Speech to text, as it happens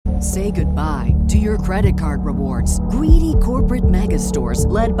Say goodbye to your credit card rewards. Greedy corporate mega stores,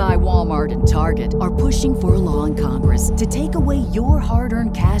 led by Walmart and Target, are pushing for a law in Congress to take away your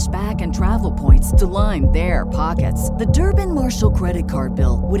hard-earned cash back and travel points to line their pockets. The Durbin-Marshall credit card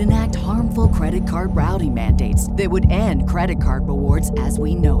bill would enact harmful credit card routing mandates that would end credit card rewards as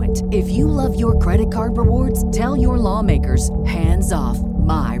we know it. If you love your credit card rewards, tell your lawmakers, hands off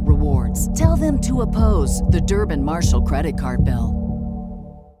my rewards. Tell them to oppose the Durbin-Marshall credit card bill.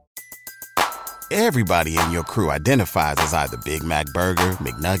 Everybody in your crew identifies as either Big Mac Burger,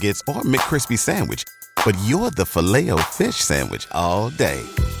 McNuggets, or McCrispy Sandwich. But you're the Filet-O-Fish Sandwich all day.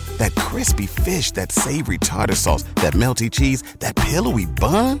 That crispy fish, that savory tartar sauce, that melty cheese, that pillowy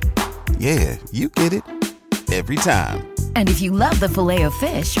bun. Yeah, you get it. Every time. And if you love the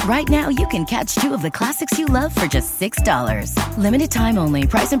Filet-O-Fish, right now you can catch two of the classics you love for just $6. Limited time only.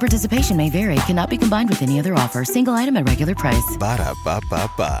 Price and participation may vary. Cannot be combined with any other offer. Single item at regular price.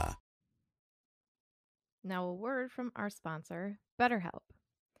 Ba-da-ba-ba-ba. Now a word from our sponsor, BetterHelp.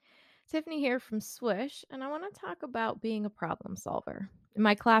 Tiffany here from Swish, and I want to talk about being a problem solver. In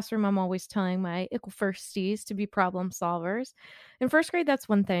my classroom, I'm always telling my ickle firsties to be problem solvers. In first grade, that's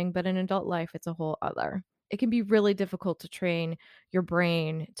one thing, but in adult life, it's a whole other. It can be really difficult to train your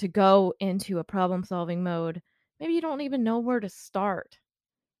brain to go into a problem-solving mode. Maybe you don't even know where to start.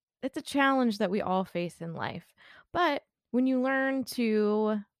 It's a challenge that we all face in life. But when you learn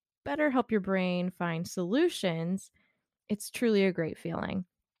to better help your brain find solutions, it's truly a great feeling.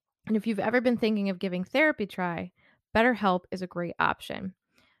 And if you've ever been thinking of giving therapy a try, BetterHelp is a great option.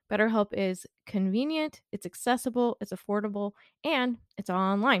 BetterHelp is convenient, it's accessible, it's affordable, and it's all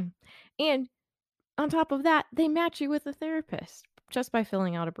online. And on top of that, they match you with a therapist just by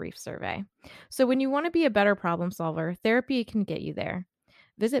filling out a brief survey. So when you want to be a better problem solver, therapy can get you there.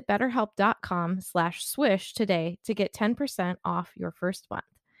 Visit betterhelp.com/swish today to get 10% off your first month.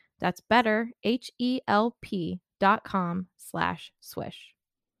 That's betterhelp.com/swish.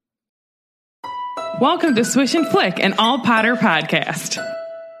 Welcome to Swish and Flick, an all Potter podcast.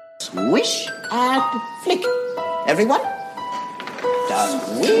 Swish and flick. Everyone?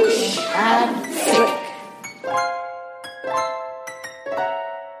 Swish and flick.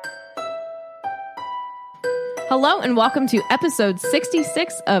 Hello and welcome to episode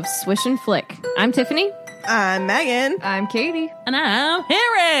 66 of Swish and Flick. I'm Tiffany. I'm Megan. I'm Katie. And I'm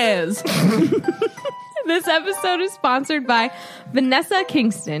Harris. This episode is sponsored by Vanessa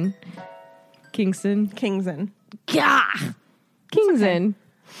Kingston. Kingson. Gah! Kingston.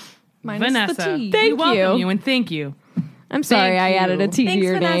 Minus Vanessa. The T. We Thank welcome you. you and thank you. I'm sorry I added a T to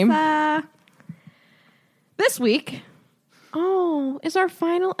your name. Vanessa. This week, is our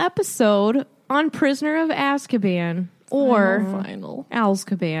final episode on Prisoner of Azkaban. Or Final.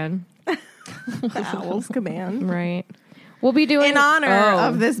 Azkaban. Owl's Command. Right. We'll be doing... In honor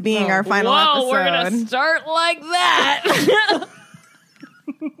of this being our final episode. We're going to start like that.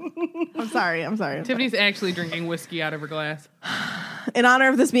 I'm sorry. Tiffany's actually drinking whiskey out of her glass. In honor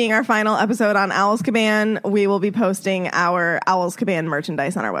of this being our final episode on Owl's Command, we will be posting our Owl's Command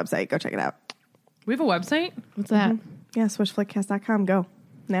merchandise on our website. Go check it out. We have a website? What's that? Yeah, swishflickcast.com. Go.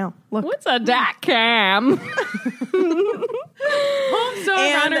 Now. Look. What's a .com?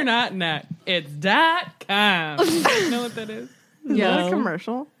 HomeStarRunner.net. It's .com. You know what that is? Is that a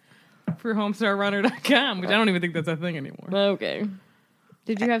commercial? For HomeStarRunner.com, which I don't even think that's a thing anymore. Okay.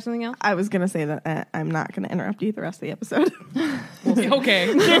 Did you have something else? I was going to say that I'm not going to interrupt you the rest of the episode.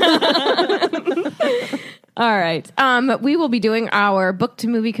 Okay. All right. We will be doing our book to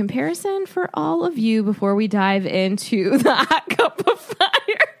movie comparison for all of you before we dive into the Hot Cup of Fire.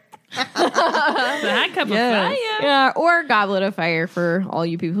 The Hot Cup of Fire. Yeah, or Goblet of Fire for all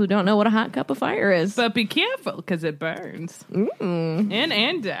you people who don't know what a hot cup of fire is. But be careful, because it burns. In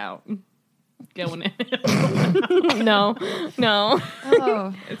and out. Going in. No. Oh.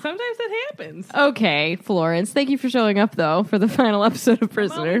 Sometimes it happens. Okay, Florence. Thank you for showing up, though, for the final episode of I'm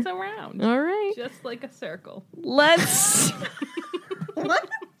Prisoner. always around. All right. Just like a circle. Let's...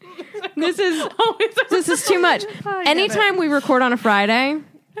 This is too much. I get Anytime we record on a Friday,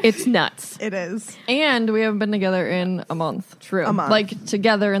 it's nuts. It is. And we haven't been together in a month. True. A month. Like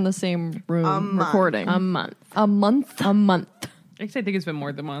together in the same room recording. A month. A month? A month. Actually, I think it's been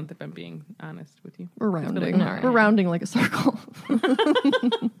more than a month, if I'm being honest with you. We're It's been rounding. like- all right. We're rounding like a circle.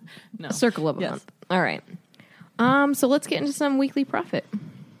 No. A circle of a Yes. month. All right. So let's get into some weekly profit. So-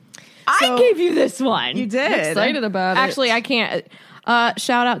 I gave you this one. You did. Excited about it. Actually, I can't.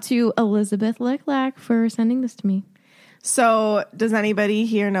 Shout out to Elizabeth Licklack for sending this to me. So, does anybody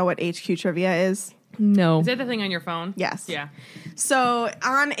here know what HQ trivia is? No. Is that the thing on your phone? Yes. Yeah. So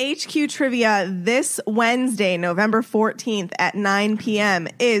on HQ Trivia this Wednesday, November 14th at 9 p.m.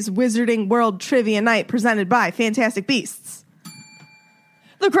 is Wizarding World Trivia Night presented by Fantastic Beasts.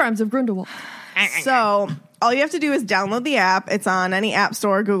 The Crimes of Grindelwald. So all you have to do is download the app. It's on any app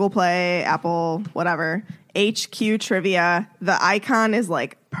store, Google Play, Apple, whatever. HQ Trivia. The icon is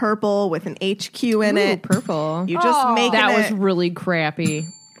like purple with an HQ in it. Purple. You just make That it. was really crappy.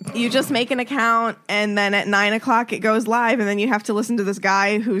 You just make an account, and then at 9 o'clock it goes live, and then you have to listen to this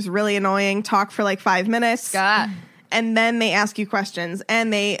guy who's really annoying talk for like 5 minutes. Scott. And then they ask you questions,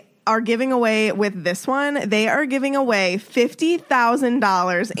 and they are giving away with this one. They are giving away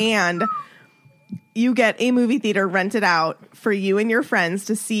 $50,000, and you get a movie theater rented out for you and your friends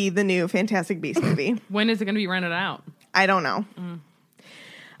to see the new Fantastic Beasts movie. When is it going to be rented out? I don't know.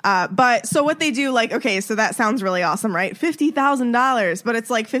 But so what they do, like, okay, so that sounds really awesome, right? $50,000, but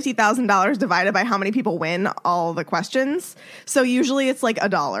it's like $50,000 divided by how many people win all the questions. So usually it's like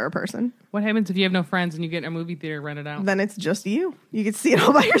 $1 a person. What happens if you have no friends and you get a movie theater rented out? Then it's just you. You get to see it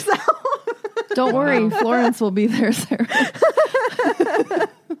all by yourself. Don't worry, Florence will be there, Sarah.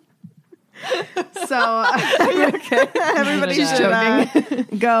 So everybody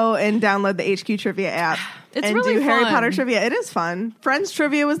should go and download the HQ Trivia app. It's and really do Harry fun. Potter trivia. It is fun. Friends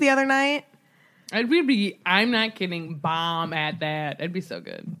trivia was the other night. I'm not kidding, bomb at that. It'd be so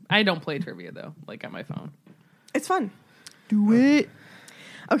good. I don't play trivia, though, like on my phone. It's fun. Do it.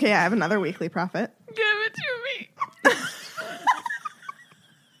 Okay, I have another weekly profit. Give it to me.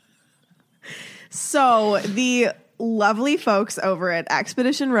 So the lovely folks over at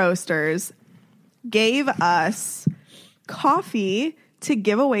Expedition Roasters gave us coffee to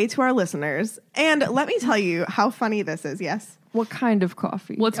give away to our listeners. And let me tell you how funny this is. Yes. What kind of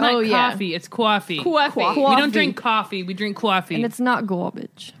coffee? Well, it's not yeah. coffee. It's coffee. Coffee. We don't drink coffee. We drink coffee. And it's not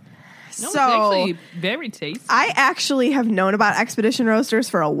garbage. No, it's So actually very tasty. I actually have known about Expedition Roasters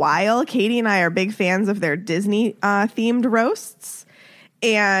for a while. Katie and I are big fans of their Disney themed roasts.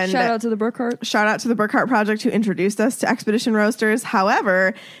 And Shout out to the Burkhart. Shout out to the Burkhart Project who introduced us to Expedition Roasters.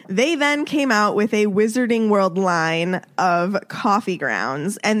 However, they then came out with a Wizarding World line of coffee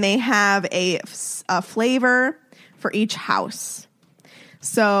grounds, and they have a flavor for each house.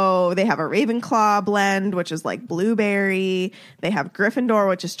 So they have a Ravenclaw blend, which is like blueberry. They have Gryffindor,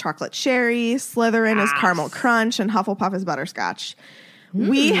 which is chocolate cherry. Slytherin is caramel crunch, and Hufflepuff is butterscotch.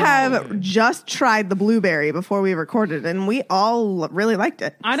 We have just tried the blueberry before we recorded, and we all really liked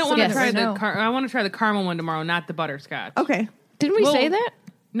it. I don't want to Yes, try I know. I want to try the caramel one tomorrow, not the butterscotch. Okay. Didn't we Well, say that?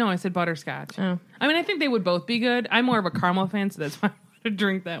 No, I said butterscotch. Oh. I mean, I think they would both be good. I'm more of a caramel fan, so that's why I want to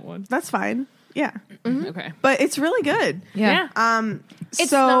drink that one. That's fine. Yeah. Okay. But it's really good. Yeah. It's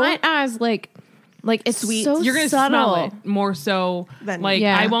So not as like it's Sweet. So You're going to subtle. smell it more so. Then- Like,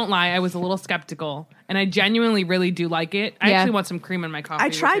 Yeah. I won't lie, I was a little skeptical, and I genuinely really do like it. I Yeah. actually want some cream in my coffee. I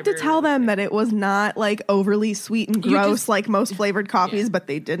which tried to very tell rarely them that it was not like overly sweet and You gross just- like most flavored coffees, but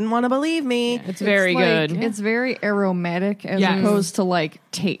they didn't want to believe me. It's very like, good. It's very aromatic as Yes. opposed to like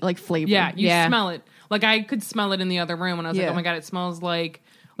like flavor. Yeah, you Yeah. smell it. Like, I could smell it in the other room, and I was like, Yeah. oh my God, it smells like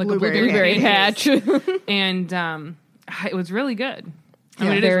a Blueberry blueberry patch. And it was really good. I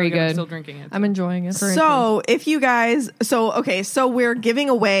mean, it is very really good. I'm good. still drinking it. I'm enjoying it. So if you guys, so we're giving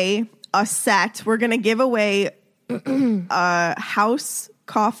away a set. We're going to give away house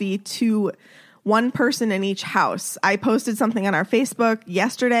coffee to one person in each house. I posted something on our Facebook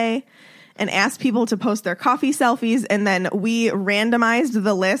yesterday and asked people to post their coffee selfies, and then we randomized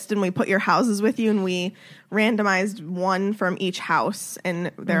the list and we put your houses with you, and we randomized one from each house,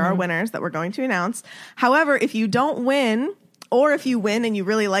 and there are winners that we're going to announce. However, if you don't win, or if you win and you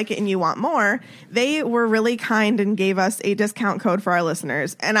really like it and you want more, they were really kind and gave us a discount code for our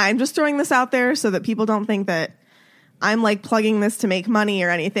listeners. And I'm just throwing this out there so that people don't think that I'm like plugging this to make money or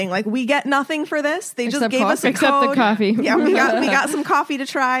anything. Like, we get nothing for this. They just Except gave us a coffee. code. Except the coffee. Yeah, we got some coffee to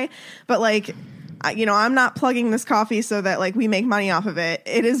try, but like, I'm not plugging this coffee so that like we make money off of it.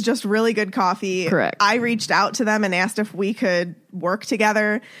 It is just really good coffee. Correct. I reached out to them and asked if we could work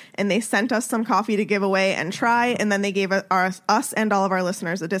together, and they sent us some coffee to give away and try, and then they gave us and all of our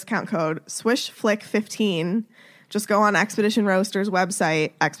listeners a discount code, SwishFlick15. Just go on Expedition Roasters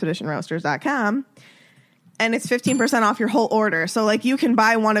website, expeditionroasters.com. And it's 15% off your whole order. So like, you can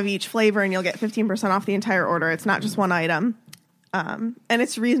buy one of each flavor and you'll get 15% off the entire order. It's not just one item. And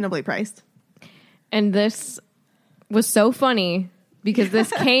it's reasonably priced. And this was so funny because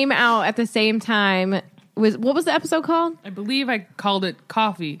this came out at the same time What was the episode called? I believe I called it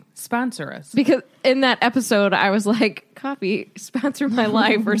Coffee Sponsor Us. Because in that episode, I was like, coffee, sponsor my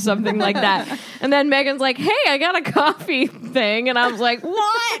life or something like that. And then Megan's like, hey, I got a coffee thing. And I was like,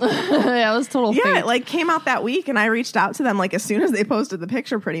 what? Yeah, it was total Yeah, fake. it like came out that week, and I reached out to them like as soon as they posted the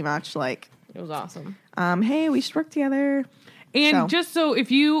picture, pretty much like, It was awesome. hey, we should work together. And So. just so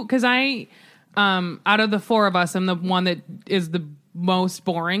if you, because I, out of the four of us, I'm the one that is the most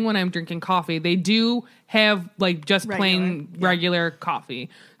boring when I'm drinking coffee. They do have like just plain regular coffee.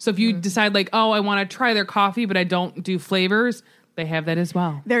 So if you decide like, oh, I want to try their coffee, but I don't do flavors, they have that as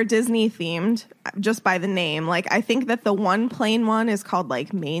well. They're Disney themed just by the name. Like, I think that the one plain one is called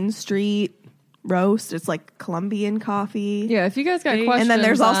like Main Street Roast. It's like Colombian coffee. Yeah, if you guys got questions, And then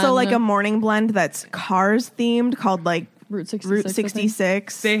there's also on like a morning blend that's Cars themed called like Route 66. Route I think.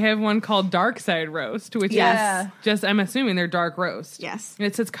 66. They have one called Dark Side Roast, which Yes. is just, I'm assuming they're dark roast. Yes. And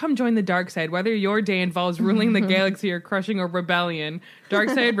it says, come join the dark side. Whether your day involves ruling the galaxy or crushing a rebellion, Dark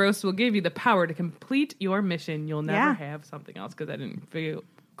Side Roast will give you the power to complete your mission. You'll never Yeah. have something else because I didn't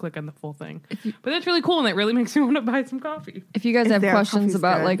click on the full thing. But that's really cool, and that really makes me want to buy some coffee. If you guys have their questions coffee's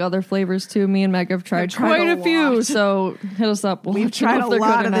about good. like other flavors too, me and Meg have tried tried quite a a few. lot. So hit us up. We'll We've let you know tried if a they're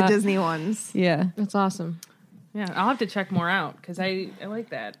lot good or of the not. Disney ones. Yeah, That's awesome. Yeah, I'll have to check more out because I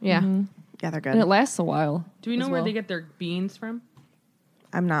like that. Yeah. Yeah, they're good. and it lasts a while. Do we know as where well. they get their beans from?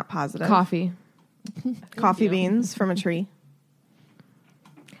 I'm not positive. Coffee. Coffee beans from a tree.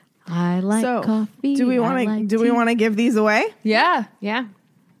 I like So, coffee. do we want to give these away? Yeah, Yeah.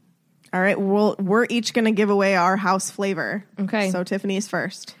 All right, we're each going to give away our house flavor. Okay. So Tiffany's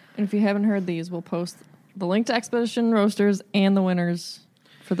first. and if you haven't heard these, we'll post the link to Expedition Roasters and the winners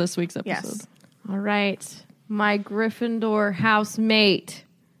for this week's episode. Yes. All right. My Gryffindor housemate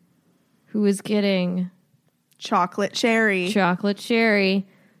who is getting Chocolate cherry. chocolate cherry,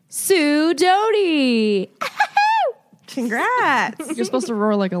 Sue Doty. Congrats. You're supposed to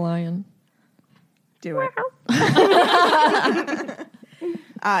roar like a lion. Do it.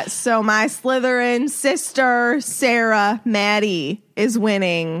 So my Slytherin sister, Sarah Maddie, is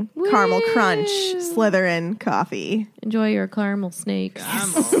winning Caramel Crunch Slytherin coffee. Enjoy your caramel snakes.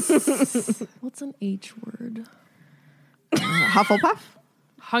 What's an H word? Hufflepuff.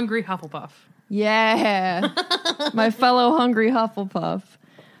 Hungry Hufflepuff. Yeah, my fellow hungry Hufflepuff,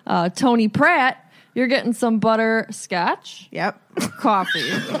 Tony Pratt. You're getting some butterscotch Yep. coffee.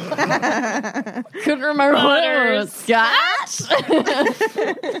 Couldn't remember what it was. Scotch.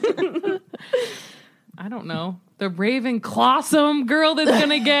 I don't know. The Ravenclawsome girl that's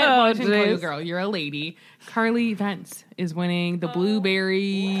gonna get. Well, I shouldn't call you a jeez. girl. You're a lady. Carly Vance is winning the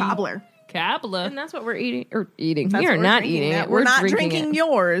blueberry Cobbler. Cobbler. And that's what we're eating. Or eating. That's We are what we're not drinking eating it. it. We're not drinking drinking it.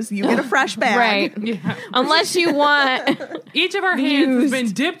 yours. You get a fresh bag. Right. Yeah. Unless you want. Each of our hands has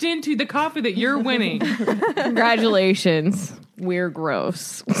been dipped into the coffee that you're winning. Congratulations. We're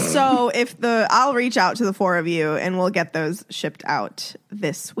gross. So I'll reach out to the four of you and we'll get those shipped out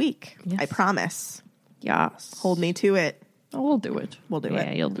this week. I promise. Yes. Hold me to it. Oh, we'll do it. We'll do it.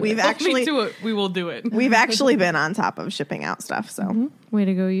 Yeah, you'll do We've it. actually Me to it. We will do it. we've actually been on top of shipping out stuff. So Way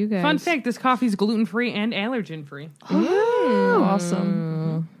to go, you guys. Fun fact: this coffee's gluten free and allergen free. Oh,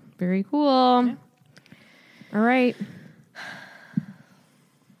 awesome. Very cool. All right.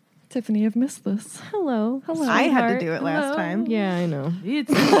 Tiffany, I've missed this. Hello. Hello. I had to heart. do it last time. Yeah, I know.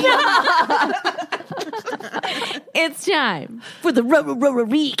 It's It's time for the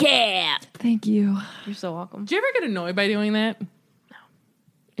recap. Thank you. You're so welcome. Do you ever get annoyed by doing that?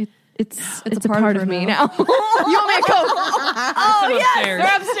 It's It's a part of me now. You want me to go? Oh yes, They're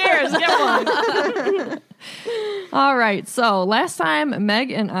upstairs. Get one. All right. So last time,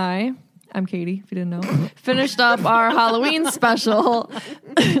 Meg and I'm Katie, if you didn't know, finished up our Halloween special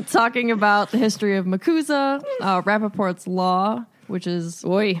talking about the history of MACUSA, Rappaport's Law, which is,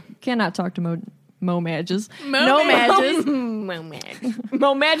 cannot talk to Mo-Madges. No Madges.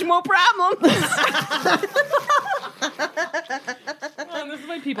 Mo-Madge, more problems. Oh, this is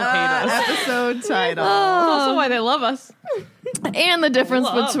why people hate us. Episode title. That's also why they love us. And the difference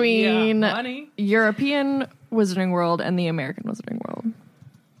Love, between yeah, money. European Wizarding World and the American Wizarding World.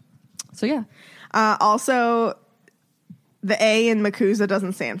 So yeah. Also, the A in MACUSA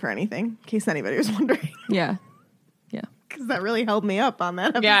doesn't stand for anything, in case anybody was wondering. Yeah. Because that really held me up on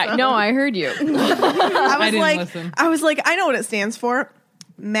that episode. Yeah, no, I heard you. I didn't like, listen. I was like, I know what it stands for.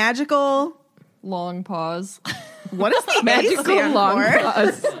 Magical. Long pause. What does the Magical A stand long for?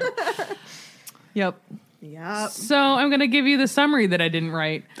 pause. Yep. Yep. So I'm going to give you the summary that I didn't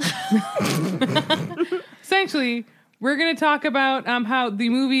write. Essentially, we're going to talk about how the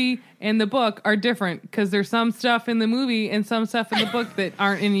movie and the book are different because there's some stuff in the movie and some stuff in the book that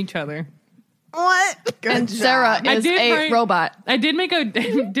aren't in each other. What? Good And job. Sarah is a robot. I did make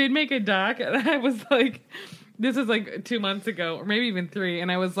a doc, and I was like, this is like 2 months ago, or maybe even 3,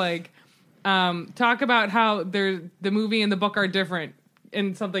 and I was like, talk about how the movie and the book are different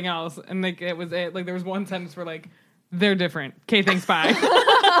in something else, and like it was like there was one sentence where like they're different. Okay, thanks, bye.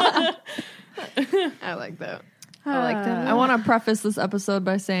 I like that. I like that. I want to preface this episode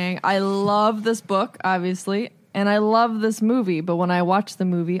by saying I love this book, obviously, and I love this movie, but when I watch the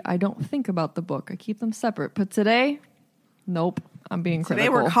movie, I don't think about the book. I keep them separate. But today, nope, I'm being critical. Today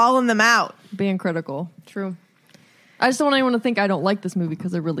we're calling them out. Being critical. True. I just don't want anyone to think I don't like this movie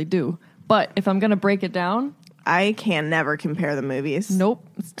because I really do. But if I'm going to break it down, I can never compare the movies. nope.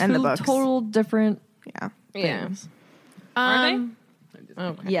 It's And the two books. total different Yeah. things. Are they?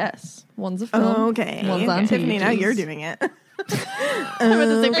 Okay. Yes. One's a film. Okay. One's on Tiffany, now pages. you're doing it. I'm at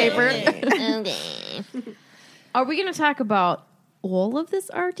the same paper. Are we going to talk about all of this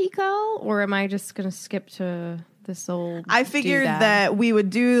article, or am I just going to skip to this old? I figured that we would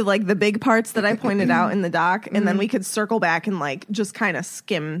do like the big parts that I pointed out in the doc, and then we could circle back and like just kind of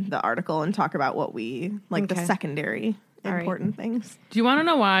skim the article and talk about what we like the Okay. secondary All right. important things. Do you want to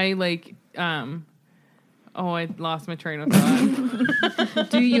know why? Like, oh, I lost my train of thought.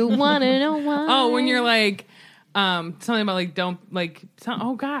 Do you want to know why? Oh, when you're like, something about like don't like.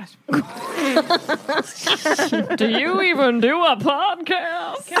 Oh gosh, Do you even do a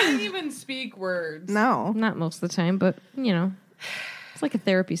podcast? can I even speak words? No. Not most of the time, but you know, it's like a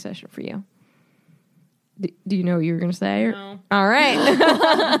therapy session for you. Do you know what you were going to say? Or? No. All right.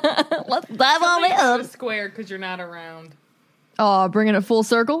 Let's dive on Something it about up. a square because you're not around. Oh, bringing it full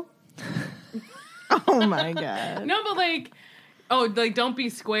circle? Oh my god. No, but like, oh, like don't be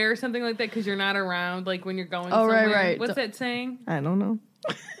square or something like that because you're not around. Like when you're going. Oh, right, somewhere. right. What's that saying? I don't know.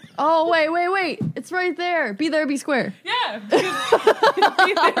 Oh, wait. It's right there. Be there, be square. Yeah,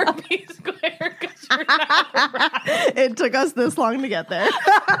 be there, be square because you're not around. It took us this long to get there.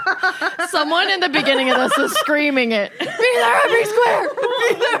 Someone in the beginning of this is screaming it. Be there, be square.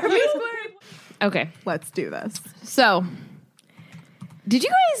 Be there, be square. Okay. Let's do this. So, did you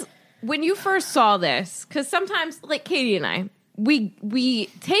guys, when you first saw this, because sometimes, like Katie and I, we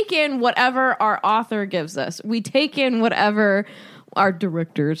take in whatever our author gives us. We take in whatever our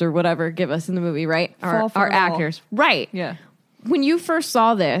directors or whatever give us in the movie, right? Fall for Our it all. actors. Right. Yeah. When you first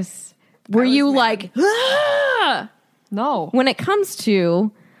saw this, were you like, ah! No. When it comes to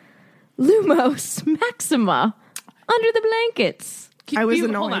Lumos Maxima under the blankets? I was Hold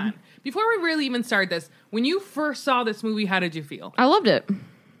annoyed. on. Before we really even start this, when you first saw this movie, how did you feel? I loved it.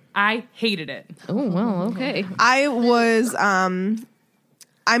 I hated it. Oh, well, okay. I was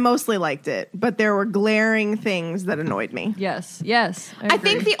I mostly liked it, but there were glaring things that annoyed me. Yes. I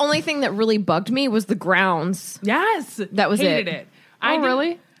think the only thing that really bugged me was the grounds. Yes, That was hated it. it. Oh, didn't-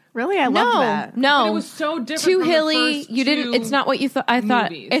 really? Really? I love that. No, But it was so different. too from the hilly. first You didn't. two It's not what you thought. I thought.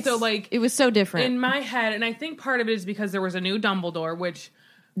 movies. It's So, like, it was so different. in my head, and I think part of it is because there was a new Dumbledore, which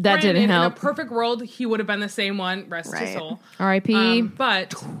That granted, didn't help. In a perfect world, he would have been the same one. Rest his Right. soul. R.I.P.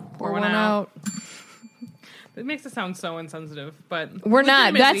 But Pour one out. It makes it sound so insensitive, but We're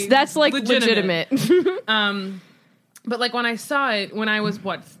not. That's like legitimate. But like when I saw it, when I was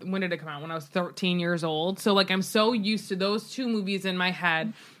when did it come out? When I was 13 years old. So like I'm so used to those two movies in my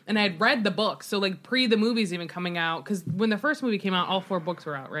head, and I had read the books. So like pre the movies even coming out, because when the first movie came out, all 4 books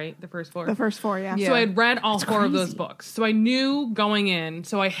were out, right? The first 4. The first 4, yeah. Yeah. So I had read all 4 of those books. So I knew going in.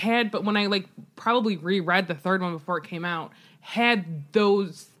 So I had, but when I like probably reread the third one before it came out, had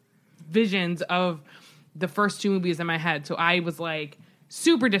those visions of the first 2 movies in my head. So I was like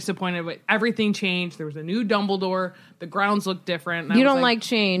super disappointed, but everything changed. There was a new Dumbledore. The grounds looked different. and I You was don't like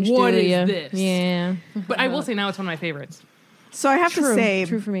change, What do is you? this? Yeah. But I will say now it's one of my favorites. So I have to say,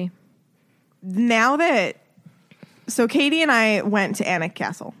 True for me. now that so Katie and I went to Alnwick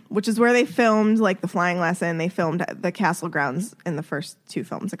Castle, which is where they filmed like the flying lesson. They filmed the castle grounds in the first 2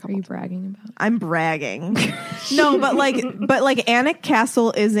 films a Are couple you times. bragging about? I'm bragging. No, but like Alnwick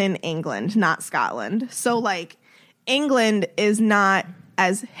Castle is in England, not Scotland. So like England is not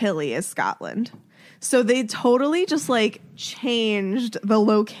as hilly as Scotland. So they totally just like changed the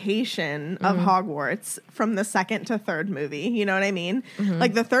location of Hogwarts from the second to third movie. You know what I mean?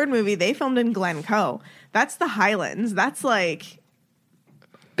 Like the third movie, they filmed in Glencoe. That's the Highlands. That's like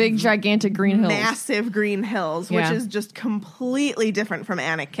Big, gigantic green hills. massive green hills, Yeah. which is just completely different from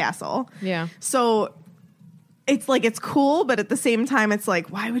Alnwick Castle. Yeah. So it's like it's cool, but at the same time, it's like,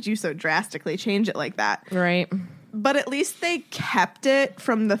 why would you so drastically change it like that? Right. But at least they kept it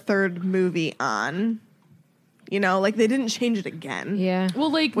from the third movie on. You know, like they didn't change it again. Yeah. Well,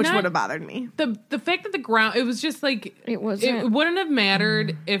 like Which not- would have bothered me. the fact that the ground, it was just like It wasn't. It wouldn't have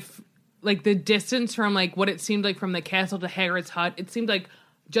mattered if like the distance from like what it seemed like from the castle to Hagrid's hut, it seemed like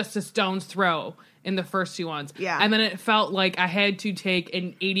just a stone's throw in the first 2 ones. Yeah. And then it felt like I had to take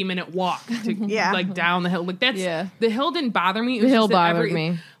an 80-minute walk to like down the hill. Like that's the hill didn't bother me. It was the hill just that bothered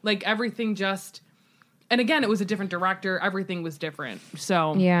me. Like everything just, and again, it was a different director. Everything was different.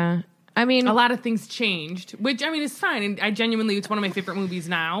 So Yeah. I mean, a lot of things changed, which I mean is fine. And I genuinely, it's one of my favorite movies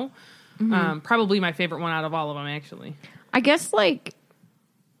now. Probably my favorite one out of all of them, actually. I guess like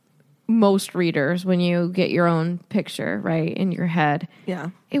most readers, when you get your own picture, right, in your head,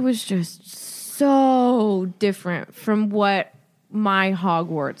 it was just so different from what my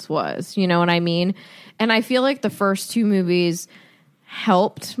Hogwarts was. You know what I mean? And I feel like the first 2 movies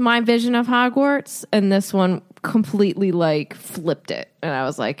helped my vision of Hogwarts, and this one completely like flipped it. And I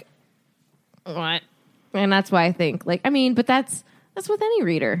was like, what? And that's why I think like, I mean, but that's with any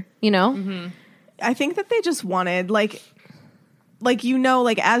reader, you know? I think that they just wanted like you know,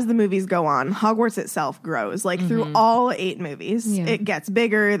 like as the movies go on, Hogwarts itself grows. Like through all 8 movies, it gets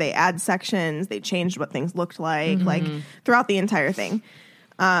bigger. They add sections. They changed what things looked like throughout the entire thing.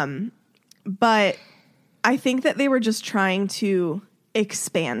 But I think that they were just trying to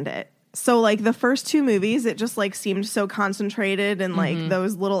expand it. So like the first 2 movies, it just like seemed so concentrated in like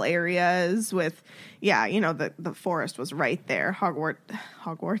those little areas with, you know, the forest was right there.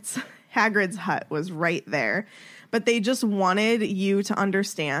 Hogwarts, Hagrid's hut was right there. But they just wanted you to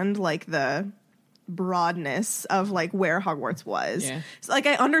understand like the broadness of like where Hogwarts was. Yeah. So like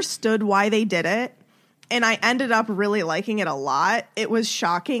I understood why they did it, and I ended up really liking it a lot. It was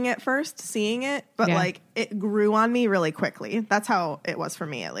shocking at first seeing it, but like it grew on me really quickly. That's how it was for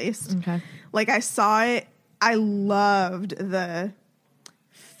me, at least. Okay. Like I saw it, I loved the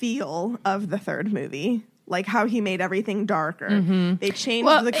feel of the third movie. Like how he made everything darker. They changed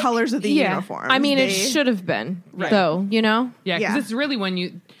the colors of the uniforms. I mean, it should have been, though, you know? Yeah, because it's really when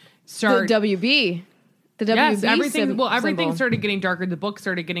you start... The WB. The WB yes, everything started getting darker. The book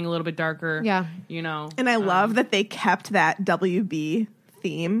started getting a little bit darker. Yeah. You know? And I love that they kept that WB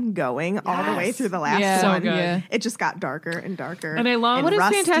theme going all the way through the last one. So good. Yeah. It just got darker and darker. And I love... What does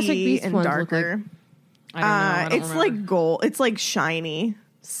Fantastic Beasts and ones darker. Look like? I don't know. It's like gold. It's like shiny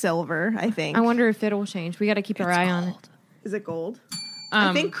silver, I think. I wonder if it'll change. We got to keep our eye on it. Is it gold?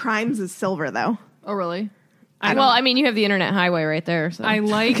 I think Crimes is silver, though. Oh, really? I mean, you have the internet highway right there. So. I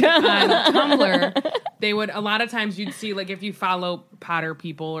like on Tumblr, they would, a lot of times you'd see, like, if you follow Potter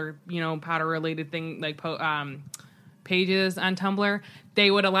people or, you know, Potter related thing, like, pages on Tumblr,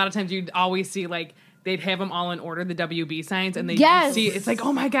 they would, a lot of times you'd always see, like, they'd have them all in order, the WB signs, and they'd see, it's like,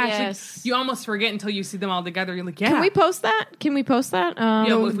 oh my gosh, like, you almost forget until you see them all together. You're like, Can we post that?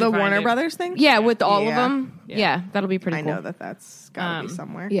 The Warner Brothers thing? Yeah, with all of them. Yeah, that'll be pretty cool. I know that's gotta be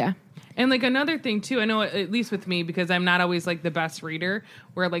somewhere. Yeah. And like another thing too, I know at least with me, because I'm not always like the best reader,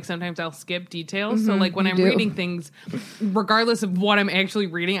 where like sometimes I'll skip details. So like when I'm reading things, regardless of what I'm actually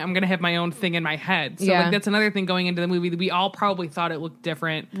reading, I'm gonna have my own thing in my head. So like that's another thing going into the movie that we all probably thought it looked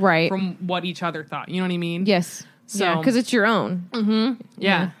different from what each other thought. You know what I mean? Yes. So because it's your own.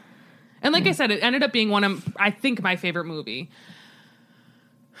 Yeah. And like I said, it ended up being I think my favorite movie.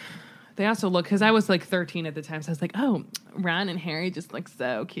 They also look, because I was like 13 at the time, so I was like, oh, Ron and Harry just look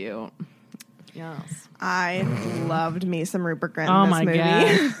so cute. Yes. I loved me some Rupert Grint in this movie.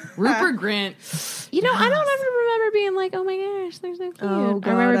 God. Rupert Grint. You know, I don't ever remember being like, oh my gosh, they're so cute. Oh,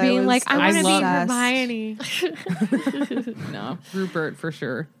 God, I remember being like, I want to be Hermione. No, Rupert for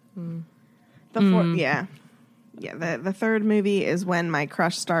sure. Yeah, the third movie is when my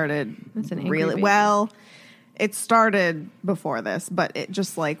crush started. That's an really baby. Well, it started before this, but it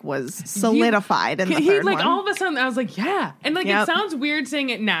just like was solidified in the third one. All of a sudden, I was like, yeah. And like, it sounds weird saying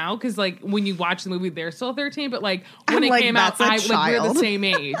it now, because like when you watch the movie, they're still 13, but like when it came out, we're the same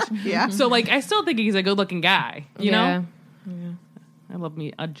age. Yeah. So like, I still think he's a good looking guy, you know? Yeah. I love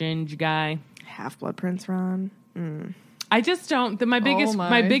me a ginger guy. Half-Blood Prince Ron. I just don't, my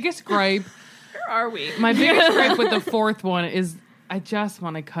biggest gripe. Where are we? My biggest gripe with the fourth one is I just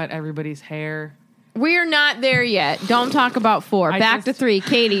want to cut everybody's hair. We're not there yet. Don't talk about 4. Back to 3.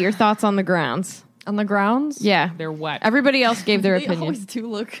 Katie, your thoughts on the grounds? On the grounds? Yeah. They're wet. Everybody else gave their opinion. They always do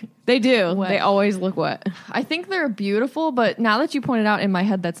look They do. wet. They always look wet. I think they're beautiful, but now that you pointed out, in my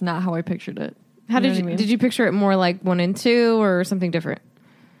head, that's not how I pictured it. How did you picture it more like 1 and 2 or something different?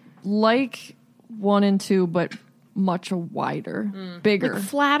 Like 1 and 2, but much wider, bigger, like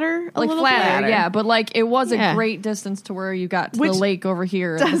flatter, flatter, yeah. But like it was a great distance to where you got to the lake over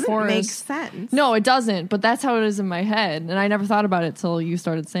here. Doesn't the forest. make sense. No, it doesn't. But that's how it is in my head, and I never thought about it till you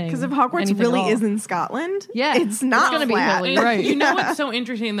started saying. Because if Hogwarts really is in Scotland, it's not going to be hilly, right? You know what's so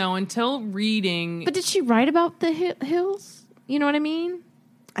interesting though? Until reading, but did she write about the hills? You know what I mean?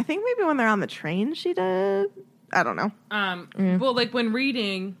 I think maybe when they're on the train, she did. I don't know. Well, like when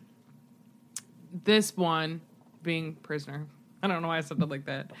reading this one, being prisoner. I don't know why I said that like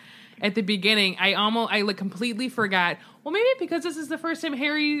that. At the beginning, I like completely forgot. Well, maybe because this is the first time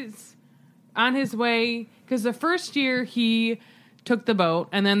Harry's on his way. Because the first year he took the boat,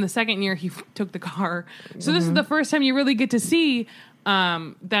 and then the second year he took the car. So this is the first time you really get to see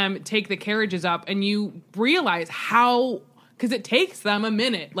them take the carriages up, and you realize how, because it takes them a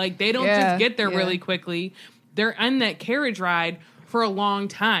minute. Like they don't just get there really quickly. They're on that carriage ride for a long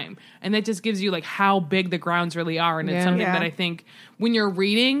time, and that just gives you like how big the grounds really are, and it's something that I think when you're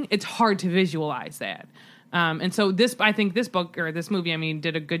reading, it's hard to visualize that. And so I think this book or this movie, I mean,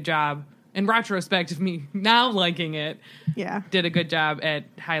 did a good job in retrospect of me now liking it. Yeah, did a good job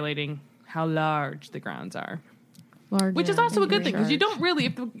at highlighting how large the grounds are. Which is also a good thing, because you don't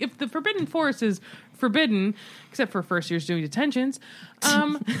really, if the Forbidden Forest is forbidden, except for first years doing detentions,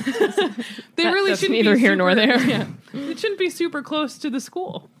 they really shouldn't neither be here nor there. Yeah, it shouldn't be super close to the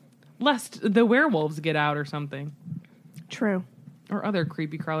school, lest the werewolves get out or something. True. Or other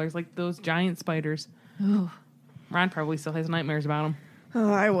creepy crawlers like those giant spiders. Oh. Ron probably still has nightmares about them. Oh,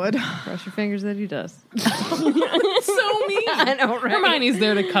 I would. Cross your fingers that he does. So mean. I know, right? Hermione's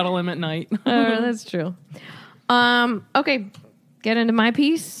there to cuddle him at night. That's true. Okay, get into my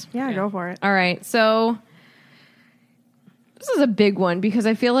piece. Yeah, go for it. All right, so this is a big one because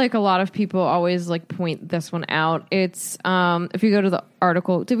I feel like a lot of people always like point this one out. It's if you go to the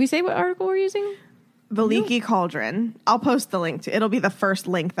article, did we say what article we're using? The Leaky Cauldron. I'll post the link to. It'll be the first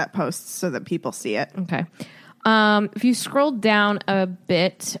link that posts so that people see it. Okay. If you scroll down a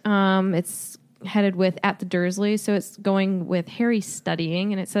bit, it's headed with at the Dursley, so it's going with Harry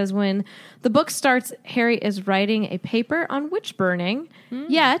studying, and it says when the book starts, Harry is writing a paper on witch burning,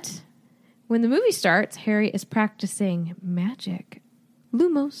 yet when the movie starts, Harry is practicing magic.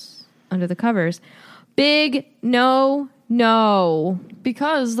 Lumos under the covers. Big no.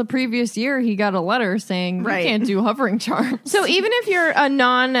 Because the previous year he got a letter saying you can't do hovering charms. So even if you're a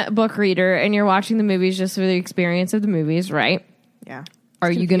non-book reader and you're watching the movies just for the experience of the movies, right? Yeah.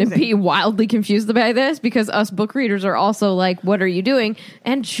 Are you going to be wildly confused by this? Because us book readers are also like, what are you doing?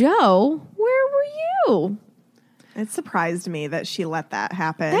 And Joe, where were you? It surprised me that she let that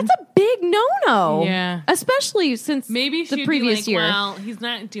happen. That's a big no-no. Yeah. Especially since maybe the previous year. Well, he's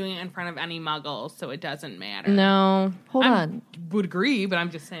not doing it in front of any muggles, so it doesn't matter. No. Hold on. Would agree, but I'm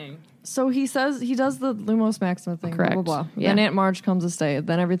just saying. So he says he does the Lumos Maxima thing. Correct. Blah, blah, blah. Yeah. Then Aunt Marge comes to stay.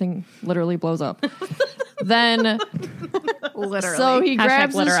 Then everything literally blows up. Then literally. So he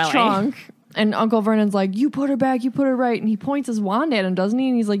grabs his literally. trunk, and Uncle Vernon's like, "You put her back. You put her right." And he points his wand at him, doesn't he?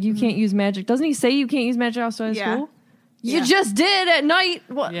 And he's like, "You can't use magic." Doesn't he say you can't use magic outside of school? You just did at night,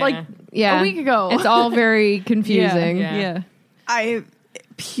 like a week ago. It's all very confusing. Yeah.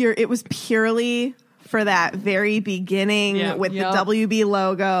 It was purely for that very beginning with the WB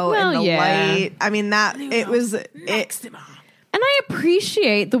logo and the light. I mean, it was Maxima. And I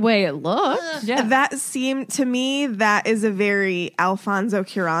appreciate the way it looked. That seemed to me, that is a very Alfonso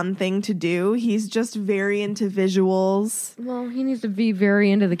Cuarón thing to do. He's just very into visuals. Well, he needs to be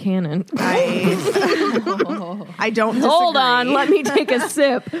very into the canon. I don't disagree. Hold on, let me take a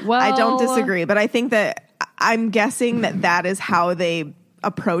sip. Well, I don't disagree, but I think that I'm guessing that is how they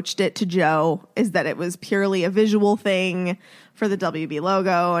approached it to Joe, is that it was purely a visual thing for the WB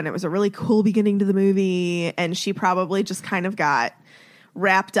logo, and it was a really cool beginning to the movie, and she probably just kind of got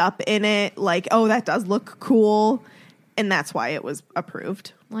wrapped up in it, like, oh, that does look cool, and that's why it was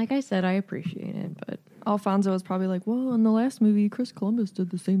approved. Like I said, I appreciate it, but Alfonso was probably like, well, in the last movie, Chris Columbus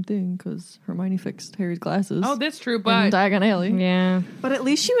did the same thing because Hermione fixed Harry's glasses. Oh, that's true, but Diagon Alley. Yeah. But at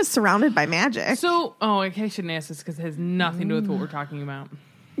least she was surrounded by magic. So, I shouldn't ask this because it has nothing to do with what we're talking about.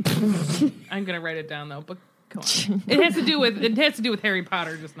 I'm going to write it down, though, but come on. It has to do with Harry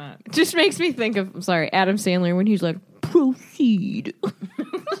Potter, just not. It just makes me think of, Adam Sandler when he's like, proceed.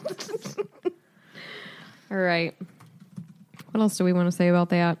 All right. What else do we want to say about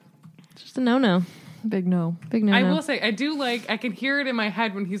that? Just a no-no. Big no. Big no-no. I will say, I do I can hear it in my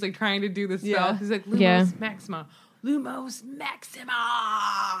head when he's like trying to do this spell. He's like, Lumos Maxima. Lumos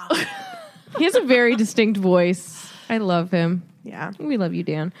Maxima. He has a very distinct voice. I love him. Yeah. We love you,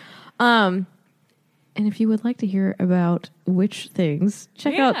 Dan. And if you would like to hear about witch things,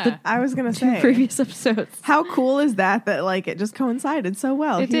 check out the I was gonna say previous episodes. How cool is that like it just coincided so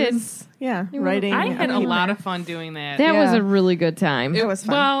well? It did. Writing. I had a lot of fun doing that. That was a really good time. It was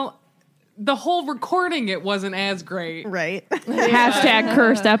fun. Well, the whole recording it wasn't as great. Right. Hashtag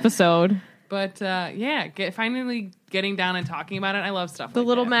cursed episode. But finally getting down and talking about it. I love stuff The like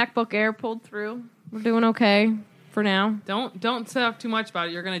little that. MacBook Air pulled through. We're doing okay. for now. Don't talk too much about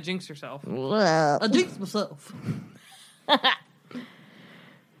it. You're gonna jinx yourself. I jinxed myself.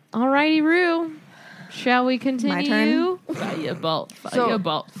 Alrighty, Rue. Shall we continue?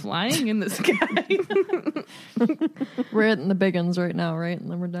 Firebolt flying in the sky. We're hitting the big ones right now, right?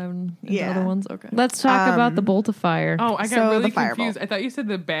 And then we're diving into other ones. Okay. Let's talk about the bolt of fire. Oh, I got So really the firebolt. confused. I thought you said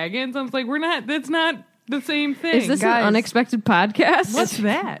the Baggins. I was like, we're not. That's not the same thing. Is this Guys. an unexpected podcast? What's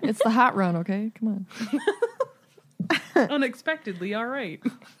that? It's the hot run, okay? Come on. Unexpectedly, all right.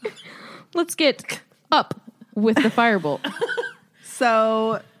 Let's get up with the firebolt.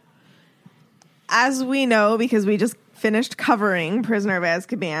 So, as we know, because we just finished covering Prisoner of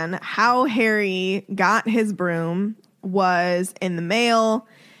Azkaban, how Harry got his broom was in the mail,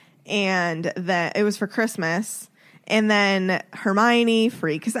 and that it was for Christmas. And then Hermione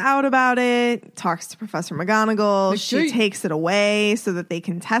freaks out about it, talks to Professor McGonagall. She takes it away so that they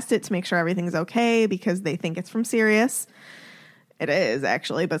can test it to make sure everything's okay because they think it's from Sirius. It is,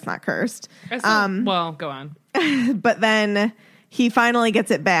 actually, but it's not cursed. Well, go on. But then he finally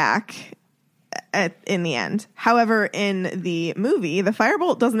gets it back in the end. However, in the movie, the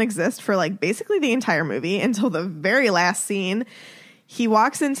firebolt doesn't exist for like basically the entire movie until the very last scene. He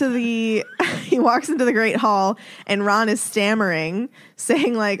walks into the Great Hall, and Ron is stammering,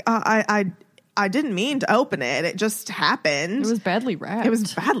 saying like, I didn't mean to open it. It just happened. It was badly wrapped. It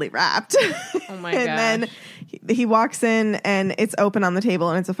was badly wrapped. Oh my And then he walks in, and it's open on the table,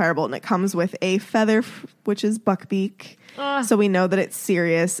 and it's a firebolt, and it comes with a feather, which is Buckbeak. So we know that it's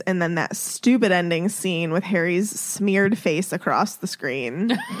Sirius. And then that stupid ending scene with Harry's smeared face across the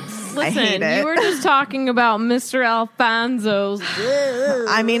screen. I hate it. You were just talking about Mr. Alfonso's.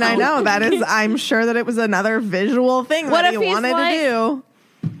 I mean, I know that is. I'm sure that it was another visual thing What that if he he's wanted like- to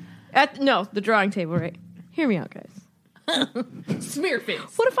do. No, the drawing table, right? Hear me out, guys. Smear face.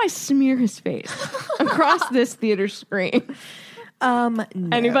 What if I smear his face across this theater screen? No.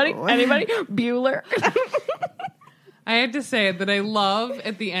 Anybody? Bueller? I have to say that I love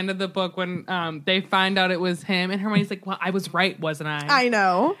at the end of the book when they find out it was him, and Hermione's like, "Well, I was right, wasn't I?" I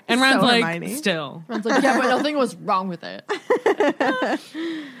know. And Ron's So like, Hermione. "Still." Ron's like, yeah, but nothing was wrong with it.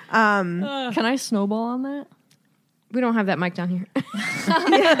 Can I snowball on that? We don't have that mic down here.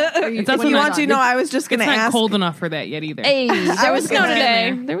 It's If you want to know, I was just going It's to not ask. cold enough for that yet either. Hey, there was was snow gonna-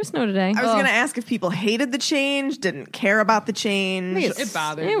 today. There was snow today. I was going to ask if people hated the change, didn't care about the change. It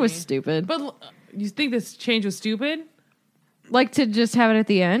bothered me. It was stupid. But you think this change was stupid? Like to just have it at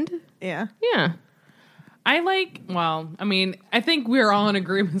the end? Yeah. Yeah. I think we're all in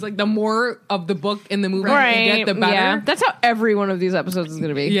agreement. It's like the more of the book in the movie you get, the better. Yeah. That's how every one of these episodes is going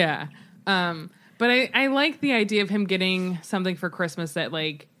to be. Yeah. But I like the idea of him getting something for Christmas that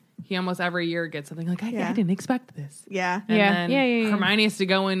like he almost every year gets something like, I didn't expect this. Yeah. And Yeah. then Yeah. Hermione has to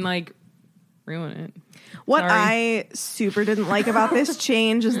go and like ruin it. What Sorry. I super didn't like about this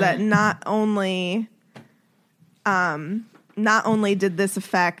change is that not only did this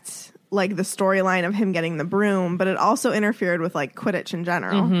affect like the storyline of him getting the broom, but it also interfered with like Quidditch in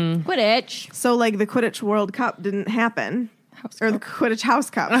general. Quidditch. So like the Quidditch World Cup didn't happen. Or the Quidditch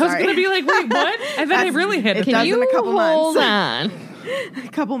House Cup. I was sorry. going to be like, wait, what? I thought I really hit it. It does in a couple Hold months. on. A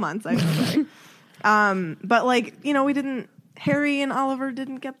couple months, I would say. But like, we didn't. Harry and Oliver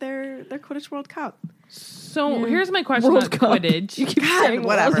didn't get their Quidditch World Cup. So here's my question about Quidditch. God,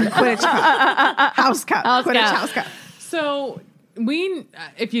 whatever. Quidditch Cup. House Cup. Quidditch Cup. House Cup. So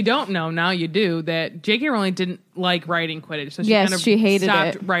if you don't know, now you do, that J.K. Rowling didn't like writing Quidditch. So She hated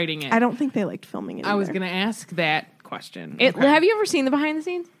stopped it. writing it. I don't think they liked filming it. I was either. going to ask that question. Okay. Have you ever seen the behind the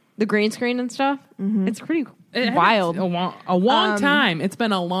scenes? The green screen and stuff? Mm-hmm. It's pretty wild. A long time. It's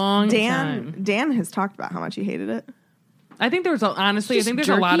been a long time. Dan has talked about how much he hated it. I think there's a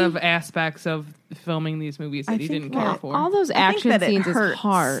jerky. lot of aspecks of filming these movies that he think didn't care for. All those I action think that scenes it is hurts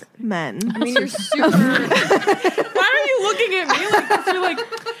hard. men. I mean, you're super. Why are you looking at me like this? You're like,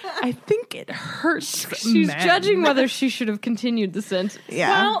 I think it hurts. She's men. judging whether she should have continued the sentence. Yeah.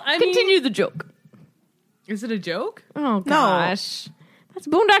 Well, I mean, Continue the joke. is it a joke? Oh gosh, that's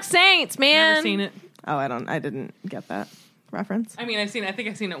Boondock Saints, man. Never seen it. Oh, I didn't get that reference. I mean, I think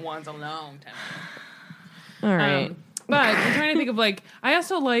I've seen it once a long time ago. All right. But I'm trying to think of like, I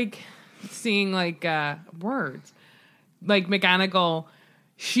also like seeing like words. Like McGonagall,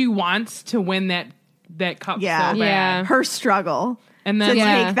 she wants to win that cup Yeah. so bad. Yeah. Her struggle And to then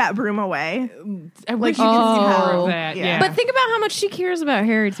take that broom away. I wish you you can could see see more how- of that. yeah. Yeah. But think about how much she cares about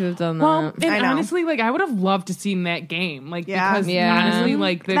Harry to have done that. well, and I know. honestly, like I would have loved to seen that game. Like Yeah. because Yeah. honestly,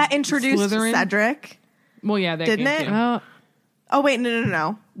 like the That introduced Slytherin, Cedric. Well, yeah, that Didn't game it? too. oh, Oh wait,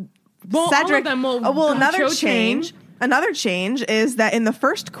 no. Well, all of Cedric. them will another Cho change. Another change is that in the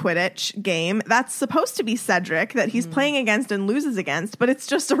first Quidditch game, that's supposed to be Cedric that he's playing against and loses against, but it's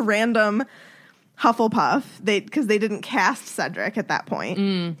just a random Hufflepuff because they didn't cast Cedric at that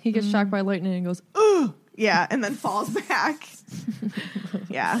point. He gets shocked by lightning and goes, Ugh! Yeah, and then falls back.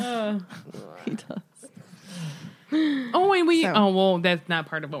 Yeah. he does. Oh, and well, that's not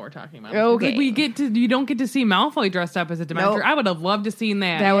part of what we're talking about. Okay. You don't get to see Malfoy dressed up as a Dementor. Nope. I would have loved to seen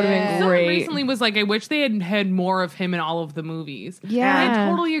that. That would have been Someone great. recently was like, I wish they had more of him in all of the movies. Yeah. And I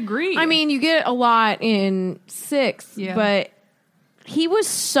totally agree. I mean, you get a lot in 6, but he was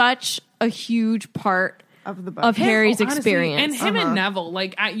such a huge part Of the book. of Harry's honestly, experience. and him and Neville,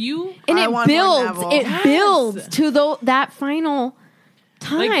 like and I it want more builds. Neville. It Yes. builds to that final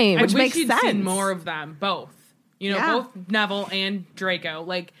time. like, I Which wish makes you'd sense. seen more of them, both. Yeah. Both Neville and Draco.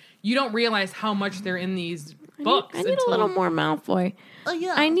 Like, you don't realize how much they're in these books. I need a little more Malfoy. Oh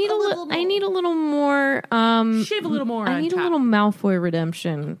yeah, I need a little. I need a little more. Shave a little more. I on need top. a little Malfoy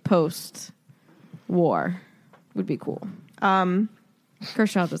redemption post war. Would be cool.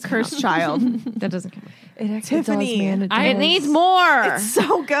 Cursed Child doesn't Cursed count. Child. That doesn't count. It actually Tiffany, does, man. It needs more. It's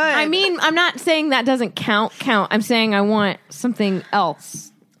so good. I mean, I'm not saying that doesn't count. I'm saying I want something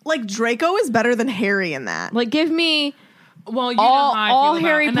else. like Draco is better than Harry in that. Like, give me Well, you all- know how I all feel about,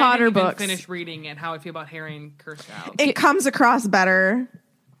 Harry and Potter I didn't even books. finish reading it. How I feel about Harry and Cursed Child. It comes across better.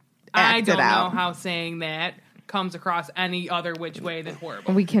 I acted don't know out. how saying that comes across any other which way than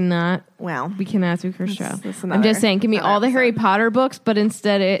horrible. We cannot Well, do Cursed Child. that's I'm another- just saying, give me another all the Harry episode. Potter books, but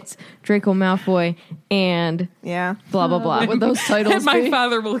instead it's Draco Malfoy and yeah. blah blah blah. Would those titles My be?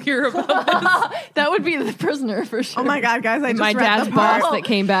 father will hear about this. That would be the prisoner for sure. Oh my god, guys! I just My read dad's the part. boss that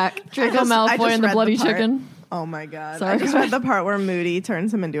came back. Draco I just Malfoy and the read bloody part. chicken. Oh my god! Sorry, I just go read the part where Moody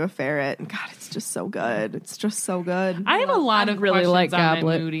turns him into a ferret, and God, it's just so good. It's just so good. I have a lot of really questions like on that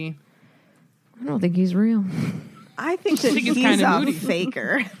Goblet. Moody. I don't think he's real. I think that think it's he's kinda a moody.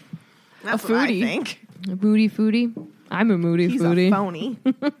 faker. That's what I foodie. think. Moody foodie. I'm a moody He's foodie. a phony.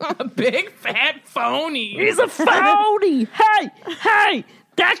 A big fat phony. He's a phony. Hey,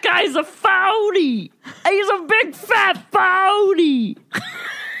 that guy's a phony. He's a big fat phony.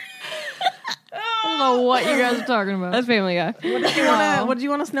 I don't know what you guys are talking about. That's Family Guy. What did you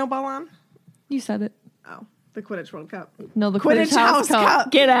want to snowball on? You said it. Oh, the Quidditch World Cup. No, the Quidditch House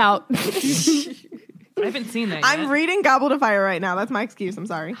Cup. Get out. I haven't seen that I'm yet. reading Goblet of Fire right now. That's my excuse. I'm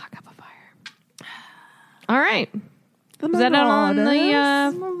sorry. All right. Is that out on the?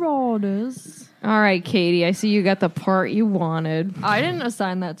 Marauders. All right, Katie. I see you got the part you wanted. I didn't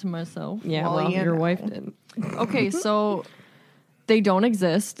assign that to myself. Yeah, Well, well, you your know. wife did. Okay, so they don't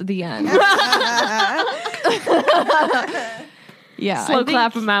exist. The end. Yeah, Slow I think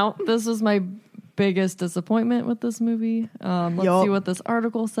clap them out. This was my biggest disappointment with this movie. Let's Yup. see what this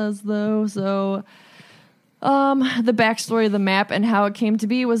article says, though. So, the backstory of the map and how it came to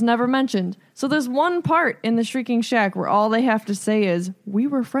be was never mentioned. So there's one part in the Shrieking Shack where all they have to say is, "We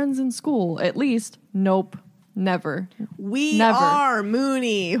were friends in school." At least, nope, never. We Never. are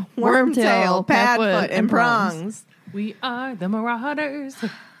Mooney, Wormtail, Wormtail, Padfoot, and Prongs. Prongs. We are the Marauders.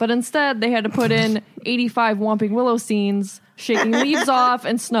 But instead, they had to put in 85 Whomping Willow scenes, shaking leaves off,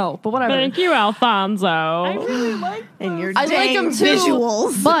 and snow. But whatever. Thank you, Alfonso. And your I like dang them too.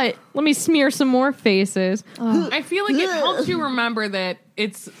 visuals. But Let me smear some more faces. I feel like it helps you remember that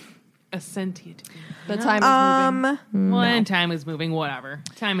it's a sentient being. the time is moving. Well, and time is moving, whatever.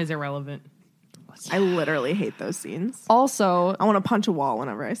 Time is irrelevant. I literally hate those scenes. Also, I want to punch a wall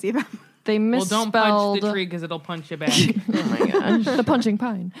whenever I see them. they Well, misspelled don't punch the tree because it'll punch you back. the punching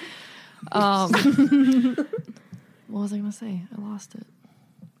pine. What was I going to say? I lost it.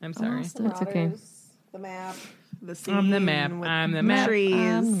 I'm sorry. It's okay. The map. The scene. I'm the map. with I'm the map. Trees.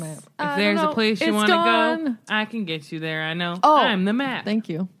 I'm the map. If there's a place you It's want to go, gone. I can get you there. I know. Oh, I'm the map. Thank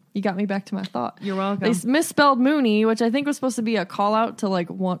you. You got me back to my thought. You're welcome. They misspelled Mooney, which I think was supposed to be a call out to like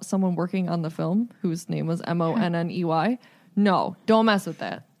someone working on the film whose name was Monney. No, don't mess with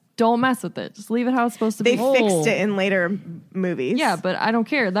that. Don't mess with it. Just leave it how it's supposed to They be. fixed it in later movies. Yeah, but I don't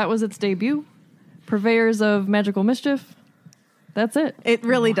care. That was its debut. Purveyors of Magical Mischief. That's it. It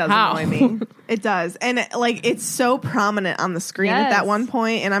really does How? annoy me. It does. And it's so prominent on the screen at Yes. that one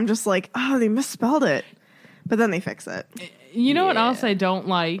point, and I'm just like, oh, they misspelled it. But then they fix it. You know what else I don't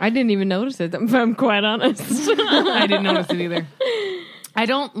like? I didn't even notice it, if I'm quite honest. I didn't notice it either. I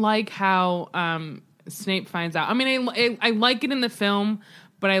don't like how Snape finds out. I mean, I like it in the film,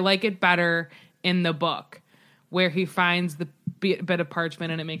 but I like it better in the book, where he finds the bit of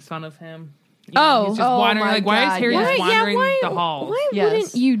parchment and it makes fun of him. You know, he's just wandering. my Like, why is God, Harry yes. just wandering why, the halls? Why Yes.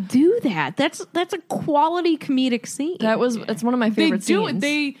 wouldn't you do that? That's a quality comedic scene. It's one of my They favorite do scenes.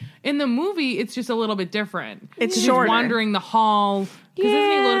 it. In the movie, it's just a little bit different. It's He's shorter. wandering the hall because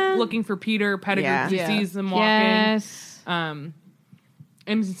isn't Yeah. he looking for Peter Pettigrew? Yeah. He Yeah. sees them walking. Yes.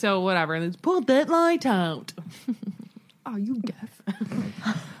 And so whatever. And it's pull that light out. Oh, you deaf?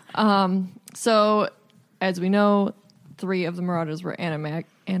 So, as we know, 3 of the Marauders were animagi.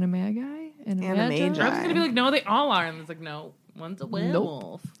 Animagi. I was gonna be like, no, they all are, and it's like, no, one's a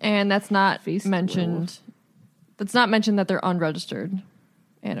werewolf. And that's not mentioned. That's not mentioned that they're unregistered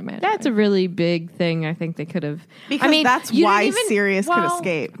animagi. That's a really big thing. I think they could have. Because that's you why didn't even- Sirius could well,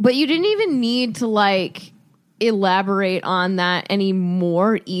 escape. But you didn't even need to like elaborate on that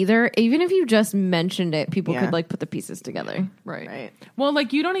anymore either. Even if you just mentioned it, people Yeah. could like put the pieces together. right. Well,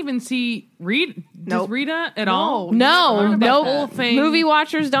 like you don't even see Does Nope. Rita at all? No, That no whole thing. movie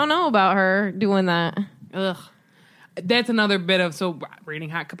watchers don't know about her doing that. Ugh. That's another bit of reading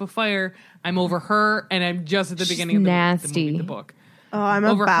Hot Cup of Fire. I'm over her, and I'm just at the beginning of the nasty. movie, the book. Oh, I'm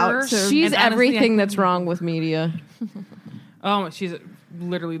Over about her, to. She's And honestly, everything I- that's wrong with media. Oh, she's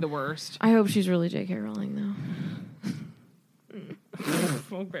literally the worst. I hope she's really J.K. Rowling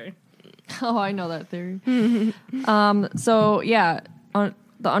though. Okay. Oh, I know that theory. So yeah, the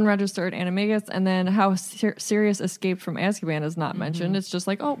unregistered animagus, and then how Sirius escaped from Azkaban is not mentioned. It's just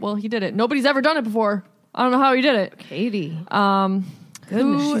like, oh well, he did it. Nobody's ever done it before. I don't know how he did it. Katie.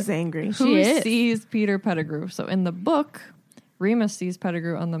 She's angry. Who is. sees Peter Pettigrew? So in the book, Remus sees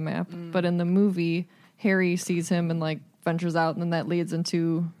Pettigrew on the map, but in the movie, Harry sees him and like ventures out, and then that leads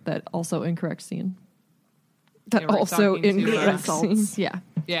into that also incorrect scene. That Yeah, we're also talking to, incorrect insults. scene. Yeah.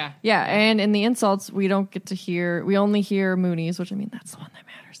 Yeah. Yeah, and in the insults, we don't get to hear. We only hear Moonies, which I mean, that's the one that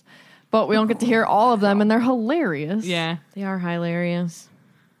matters. But we don't get to hear all of them, and they're hilarious. Yeah. They are hilarious.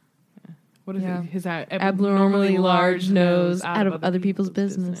 What is Yeah. it? His Abnormally large nose out of other people's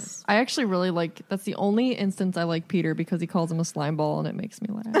business. I actually really like. That's the only instance I like Peter because he calls him a slime ball, and it makes me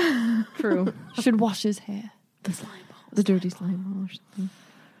laugh. True. Should wash his hair. The slime ball. The dirty slime ball or something.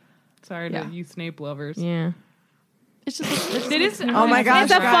 Sorry Yeah. to you Snape lovers. Yeah. It's just. It is. Oh my gosh,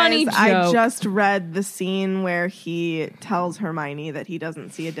 It's a guys, funny I joke. just read the scene where he tells Hermione that he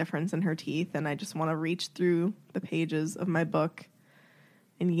doesn't see a difference in her teeth, and I just want to reach through the pages of my book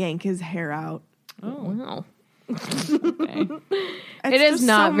and yank his hair out. Wow. It's It is just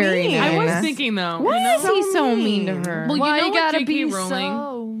not so very mean. I was nice. thinking though. Why is he so mean to mean. her? Well, Why you know you what gotta J.K. be Rowling,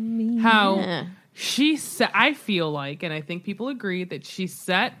 so mean? how Yeah. she set. I feel like, and I think people agree that she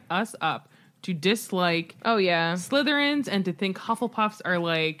set us up to dislike Oh yeah. Slytherins and to think Hufflepuffs are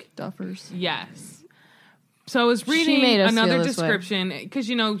like Duffers. yes. So I was made reading us another feel this way. description because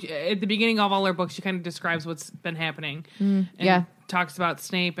you know at the beginning of all her books she kind of describes what's been happening. And yeah. talks about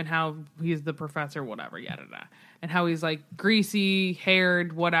Snape and how he's the professor, whatever, yada yada, and how he's like greasy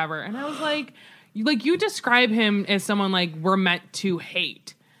haired, whatever. And I was like you describe him as someone like we're meant to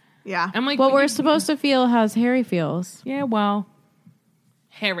hate. Yeah. I'm like, Well, but we're you- supposed to feel how Harry feels. Yeah, well,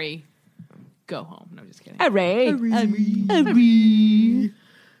 Harry, go home. No, I'm just kidding.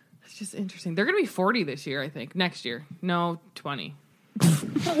 It's just interesting. They're going to be 40 this year, I think. Next year. No, 20. 40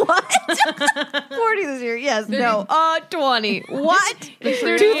 this year. Yes. No. 20. What?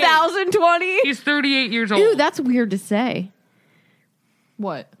 2020? He's 38 years old. Ew, that's weird to say.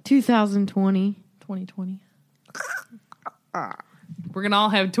 What? 2020. 2020. We're going to all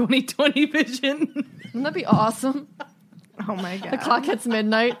have 2020 vision. Wouldn't that be awesome? Oh my The god. clock hits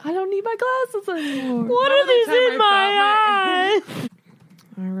midnight. I don't need my glasses anymore. What are these in my eyes?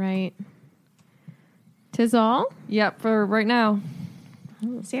 All right. 'Tis all. Yep, for right now.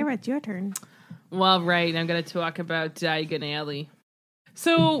 Sarah, it's your turn. Well, right. I'm going to talk about Diagon Alley.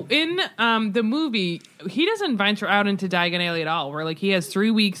 So in the movie, he doesn't venture out into Diagon Alley at all. Where like he has 3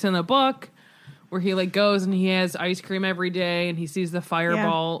 weeks in the book where he like goes and he has ice cream every day and he sees the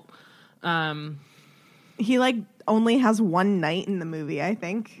firebolt. He like only has one night in the movie, I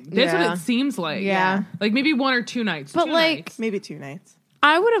think. That's Yeah. what it seems like. Yeah. Like maybe 1 or 2 nights. But, 2 like, nights. Maybe 2 nights.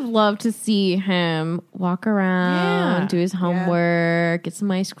 I would have loved to see him walk around, Yeah. do his homework, get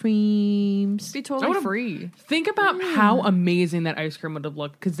some ice creams. Be I totally would've- free. Think about how amazing that ice cream would have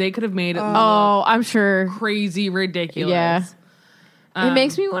looked because they could have made it look Oh, I'm sure. crazy ridiculous. Yeah. Um, It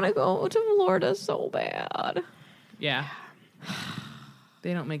makes me want to go to Florida so bad. Yeah.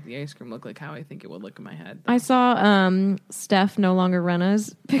 They don't make the ice cream look like how I think it would look in my head. I saw Steph No Longer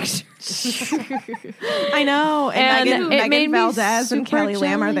Rena's picture. I know. And And, it Megan made me Valdez and super Kelly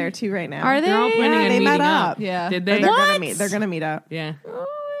Lamb are jelly. there too right now. Are they? They're all planning Yeah, on they meeting met up. up. Yeah. Did They're they? gonna meet. They're gonna meet up. Yeah.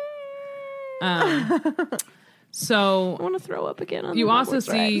 So I want to throw up again. On you the also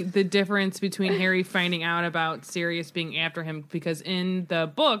Hogwarts see ride. the difference between Harry finding out about Sirius being after him, because in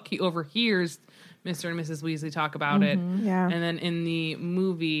the book he overhears Mr. and Mrs. Weasley talk about it. Yeah. And then in the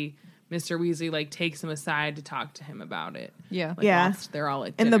movie, Mr. Weasley like takes him aside to talk to him about it. Yeah. Like, Yeah. whilst they're all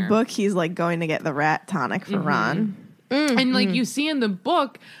at In the dinner. book, he's like going to get the rat tonic for Ron. And like you see in the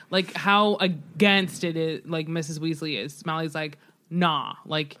book, like how against it is, like Mrs. Weasley is. Molly's like, nah,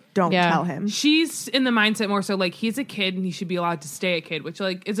 like Don't Yeah. tell him. she's in the mindset more so like he's a kid and he should be allowed to stay a kid, which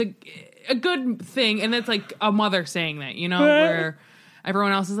like is a good thing, and that's like a mother saying that, you know, where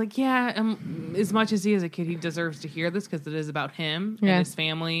everyone else is like, yeah, as much as he is a kid, he deserves to hear this because it is about him Yeah. and his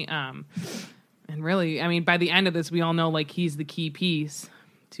family. And really, I mean, by the end of this, we all know like he's the key piece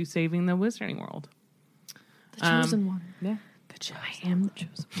to saving the Wizarding World. The chosen one. Yeah. I am the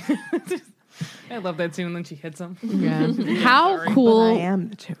chosen I love that scene, and then she hits him. Yeah. How Sorry. I cool am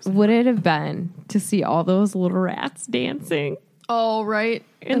the chosen. would it have been to see all those little rats dancing Oh, right.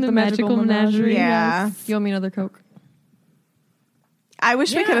 in the magical menagerie? Yeah. Yes. You owe me another Coke. I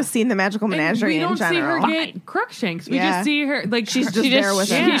wish we Yeah. could have seen the magical And menagerie we don't in general. see her get Crookshanks. We Yeah. just see her like She's just there with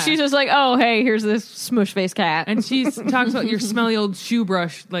him. Yeah. She's just like, oh, hey, here's this smush face cat. and she talks about your smelly old shoe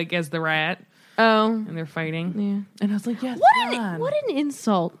brush, like as the rat, oh, and they're fighting. yeah. And I was like, yes, What an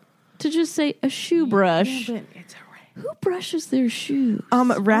insult to just say a shoe brush. It's a rat. Who brushes their shoes?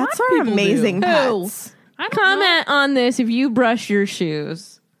 Rats are people do. amazing Who? pets. I don't Comment on this if you brush your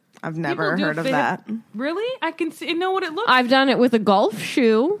shoes. I've know. never People do heard if of they that. have- really? I can see, know what it looks. I've done it with a golf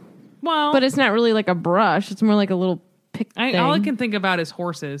shoe, well, but it's not really like a brush. It's more like a little pick thing. all I can think about is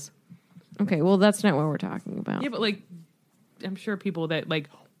horses. Okay, well, that's not what we're talking about. Yeah, but like, I'm sure people that like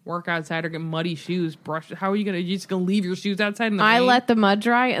work outside or get muddy shoes brush. How are you gonna? You just gonna leave your shoes outside in the I rain? let the mud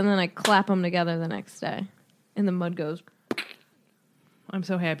dry and then I clap them together the next day, and the mud goes. I'm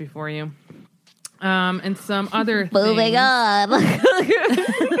so happy for you. And some other Moving things.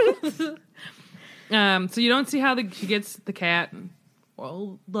 on. So you don't see how she gets the cat.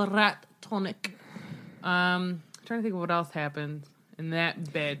 Well, the rat tonic. Trying to think of what else happens in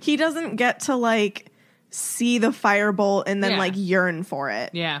that bed. He doesn't get to like see the firebolt and then Yeah. like yearn for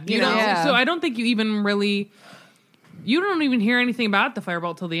it. Yeah, You know? Yeah. So I don't think you even really. You don't even hear anything about the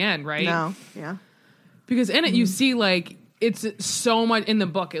firebolt till the end, right? No. Yeah. Because in it you see like it's so much in the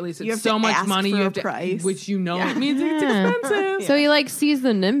book, at least You it's have so to much ask money for you a have to, price. which you know Yeah. it means it's Yeah. expensive. So he like sees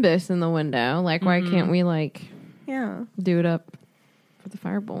the Nimbus in the window. Like, why can't we like Yeah. do it up for the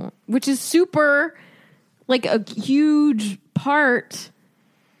firebolt? Which is super, like a huge part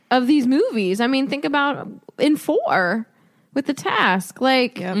of these movies. I mean, think about in 4 with the task,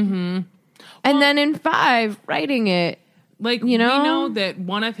 like, and then in 5 writing it. Like, You know? we know that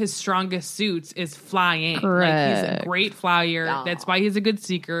one of his strongest suits is flying. Like, he's Correct. a great flyer. That's why he's a good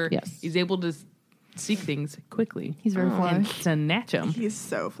seeker. Yes. He's able to seek things quickly. He's very fly. And snatch them. He's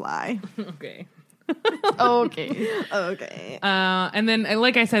so fly. Okay. Okay. Okay. And then,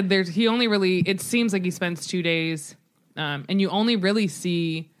 like I said, he only really, it seems like he spends 2 days, and you only really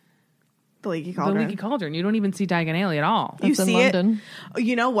see The Leaky the Cauldron. Leaky Cauldron. You don't even see Diagon Alley at all. You That's in see London. it. Oh,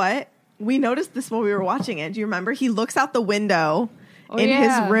 you know what? We noticed this while we were watching it. Do you remember? He looks out the window in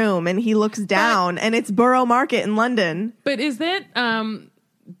yeah. his room and he looks down and it's Borough Market in London. But is that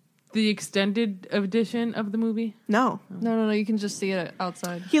the extended edition of the movie? No. No. You can just see it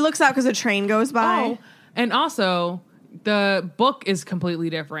outside. He looks out because a train goes by. Oh, and also the book is completely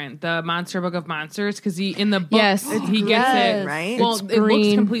different. The Monster Book of Monsters, because in the book Yes. he gets it right? Well, It's it looks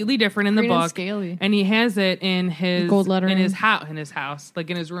green. completely different in the Green and book, scaly. and he has it in his Gold lettering. in his house, like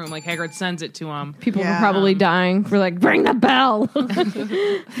in his room. Like Hagrid sends it to him, People Yeah. were probably dying for like, ring the bell.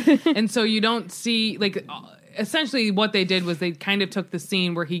 and so you don't see like essentially what they did was they kind of took the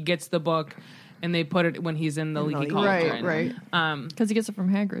scene where he gets the book. And they put it when he's in the Leaky Cauldron. Right. Because he gets it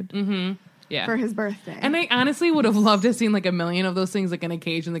from Hagrid. Yeah. For his birthday. And I honestly would have loved to have seen like a million of those things, like in a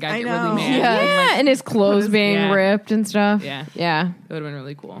cage, and the guy I get know. really mad. Yeah, and his clothes being Yeah. ripped and stuff. Yeah. Yeah. That would have been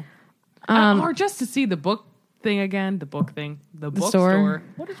really cool. Um, Or just to see the book thing again. The book thing. The store. bookstore.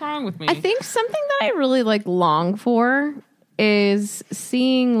 What is wrong with me? I think something that I really like long for is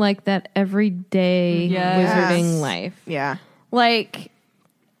seeing like that everyday Yes. wizarding life. yeah. Like,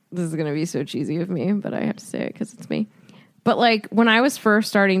 this is going to be so cheesy of me, but I have to say it because it's me. But like when I was first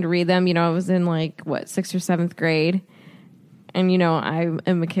starting to read them, you know, I was in like 6th or 7th grade. And, you know, I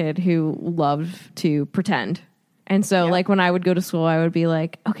am a kid who loved to pretend. And so like when I would go to school, I would be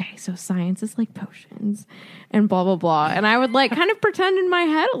like, okay, so science is like potions and blah, blah, blah. And I would like kind of pretend in my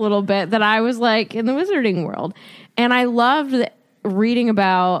head a little bit that I was like in the wizarding world. And I loved reading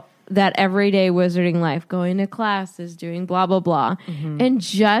about that everyday wizarding life, going to classes, doing blah, blah, blah. And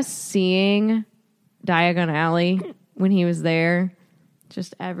just seeing Diagon Alley when he was there.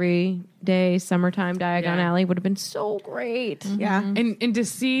 Just every day, summertime Diagon Alley would have been so great. Yeah. And to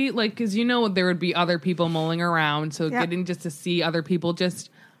see, like, because there would be other people mulling around. So getting just to see other people just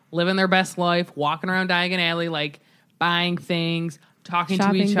living their best life, walking around Diagon Alley, like buying things, talking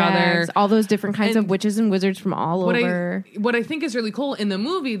Shopping to each bags, other. all those different kinds of witches and wizards from all over. What I think is really cool, in the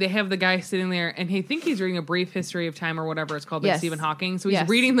movie, they have the guy sitting there, and I think he's reading A Brief History of Time or whatever it's called by Stephen Hawking. So he's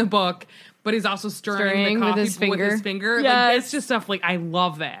reading the book, but he's also stirring the coffee with his finger. Yes. Like, that's just stuff, like, I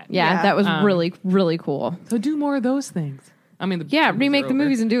love that. Yeah, that was really, really cool. So do more of those things. I mean, remake the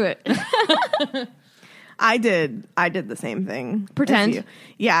movies and do it. I did the same thing. Pretend. as you.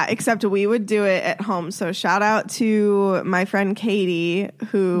 Yeah, except we would do it at home. So shout out to my friend Katie,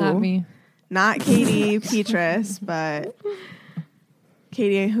 who Not me. Not Katie Petrus, but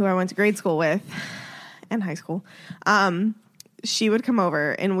Katie, who I went to grade school with and high school. She would come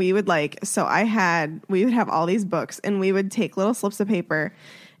over and we would we would have all these books and we would take little slips of paper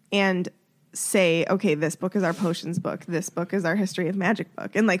and say, okay, this book is our potions book. This book is our history of magic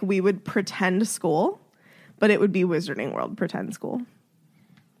book. And like we would pretend school. But it would be Wizarding World pretend school.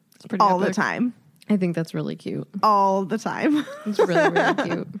 It's pretty all epic. the time. I think that's really cute. All the time. It's really, really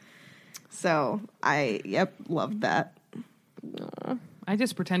cute. So loved that. I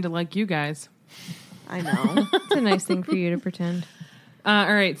just pretend to like you guys. I know. It's a nice thing for you to pretend.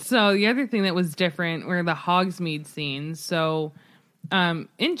 All right. So the other thing that was different were the Hogsmeade scenes. So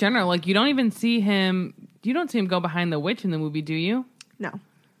in general, like you don't see him go behind the witch in the movie, do you? No.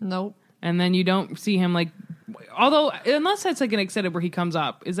 Nope. And then you don't see him although unless that's like an extended where he comes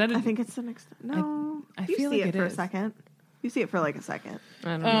up. Is that? I think it's the next. No, I you feel see like it it for is. a second. You see it for like a second. I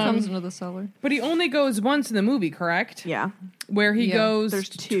don't He know. comes into the cellar. But he only goes once in the movie, correct? Yeah. Where he goes There's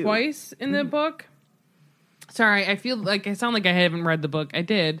two. twice in the book. Sorry, I feel like I sound like I haven't read the book. I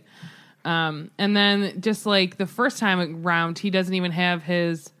did. And then just like the first time around, he doesn't even have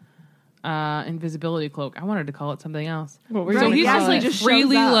his invisibility cloak. I wanted to call it something else. What were you So gonna he's call just it? like Just shows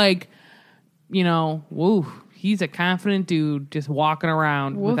freely up. like, woo, he's a confident dude just walking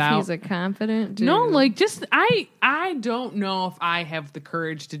around Wolf, without. he's a confident dude. No, like just I don't know if I have the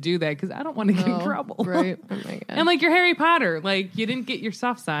courage to do that because I don't want to get in No, trouble. right. Oh my God. And like you're Harry Potter, like you didn't get your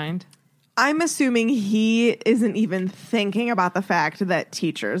stuff signed. I'm assuming he isn't even thinking about the fact that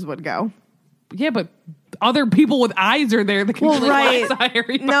teachers would go. Yeah, but other people with eyes are there that can Well, like, right. saw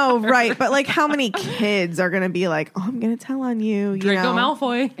Harry Potter. No, right. But like how many kids are going to be like, oh, I'm going to tell on you. Draco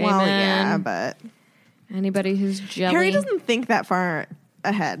Malfoy. Well, Amen. yeah, but Anybody who's jelly. Harry doesn't think that far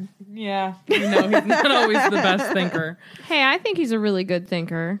ahead. Yeah, he's not always the best thinker. Hey, I think he's a really good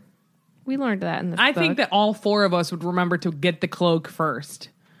thinker. We learned that in this I book. think that all four of us would remember to get the cloak first.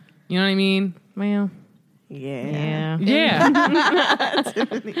 You know what I mean? Well, Yeah. Yeah.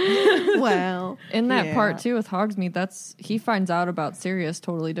 Well, In that yeah. part too with Hogsmeade, he finds out about Sirius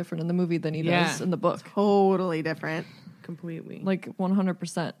totally different in the movie than he does Yeah. in the book. Totally different. Completely. Like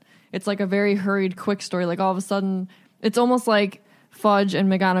 100%. It's like a very hurried, quick story. Like all of a sudden, it's almost like Fudge and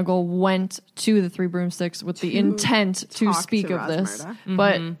McGonagall went to the Three Broomsticks with the intent to talk speak to of this. Rosmerta.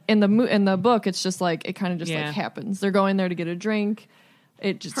 But in the book, it's just like it kind of just Yeah. like happens. They're going there to get a drink.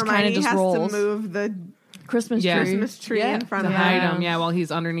 It just kind Hermione of just has rolls. to move the Christmas Yeah. tree. Christmas tree Yeah. in front to of hide him. him, yeah, while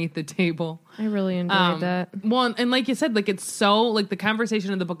he's underneath the table. I really enjoyed that. Well, and like you said, like it's so like the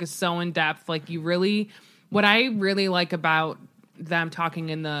conversation in the book is so in depth. Like you really, what I really like about them talking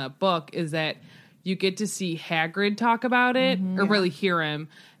in the book is that you get to see Hagrid talk about it or really hear him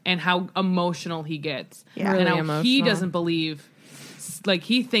and how emotional he gets. Yeah. And Really how he emotional. doesn't believe, like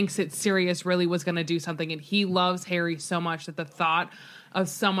he thinks that Sirius really was going to do something, and he loves Harry so much that the thought of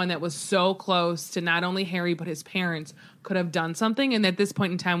someone that was so close to not only Harry but his parents could have done something, and at this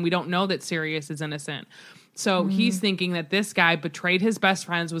point in time we don't know that Sirius is innocent. So he's thinking that this guy betrayed his best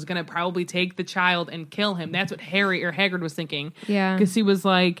friends, was going to probably take the child and kill him. That's what Harry or Hagrid was thinking. Yeah. Because he was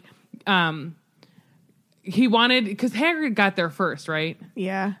like, he wanted, because Hagrid got there first, right?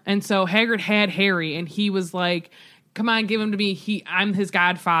 Yeah. And so Hagrid had Harry, and he was like, come on, give him to me. I'm his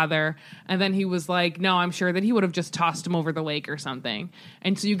godfather. And then he was like, no, I'm sure that he would have just tossed him over the lake or something.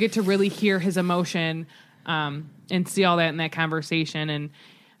 And so you get to really hear his emotion and see all that in that conversation. And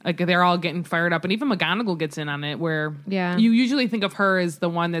like they're all getting fired up. And even McGonagall gets in on it, where Yeah. you usually think of her as the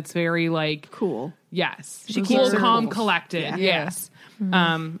one that's very like, Cool. yes, She cool, keeps her calm, rules. collected. Yeah. Yes.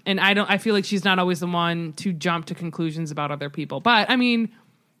 And I feel like she's not always the one to jump to conclusions about other people. But I mean,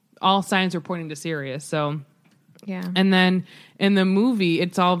 all signs are pointing to Sirius. So, Yeah. and then in the movie,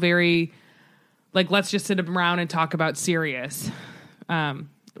 it's all very like, let's just sit around and talk about Sirius.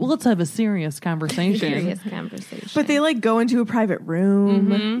 Well, let's have a serious conversation. Serious conversation. But they like go into a private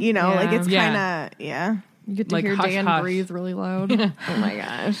room, you know, like it's kind of, You get to Like hear hush, Dan hush. breathe really loud. oh my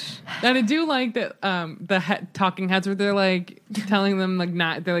gosh. And I do like that talking heads where they're like telling them like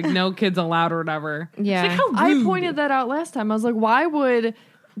they're like no kids allowed or whatever. Yeah. It's like, how I rude. pointed that out last time. I was like, why would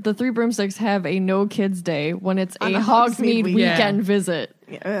the Three Broomsticks have a no kids day when it's On a a Hogsmeade Hogsmeade weekend visit?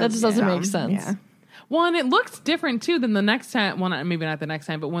 Yeah, That just doesn't dumb. make sense. Yeah. Well, and it looks different too than the next time. Well, maybe not the next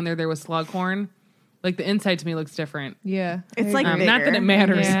time, but when they're there with Slughorn, like the inside to me looks different. Yeah. It's like Not bigger. that it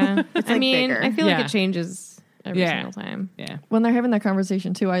matters. Yeah. It's I like mean, bigger. I feel like Yeah. it changes every Yeah. single time. Yeah. When they're having that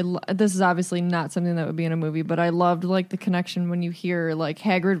conversation too, this is obviously not something that would be in a movie, but I loved like the connection when you hear like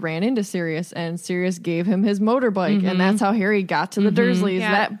Hagrid ran into Sirius and Sirius gave him his motorbike, and that's how Harry got to the Dursleys.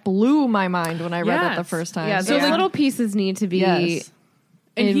 Yeah. That blew my mind when I read that the Yes. first time. Yeah, those little pieces need to be Yes.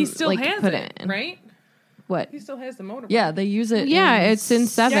 And he in, still like, has put it, in. right? what? He still has the motorbike. Yeah, they use it. Yeah, in it's in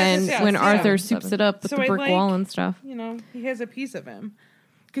 7 yes, when yeah. Arthur 7. soups it up with So the I brick like- wall and stuff. You know, he has a piece of him.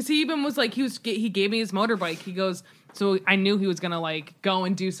 Because he even was like, he gave me his motorbike. He goes, so I knew he was going to like go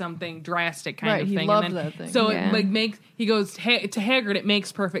and do something drastic kind Right, of he thing. loved and then, that thing. So Yeah. it like he goes, to Hagrid, it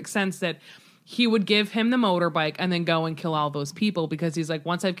makes perfect sense that he would give him the motorbike and then go and kill all those people because he's like,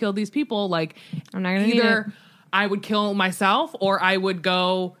 once I've killed these people, like I'm not gonna need it. either I would kill myself or I would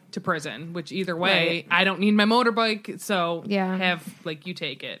go to prison, which either way, I don't need my motorbike. So Yeah. like you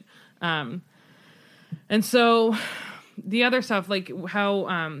take it. And so the other stuff, like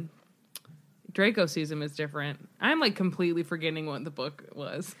how Draco sees him is different. I'm like completely forgetting what the book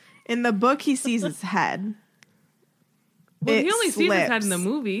was. In the book, he sees his head. Well, It he only sees his head slips. in the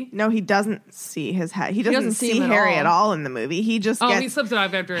movie. No, he doesn't see his head. He doesn't see see him at Harry all. at all in the movie. He just Oh, gets he slips it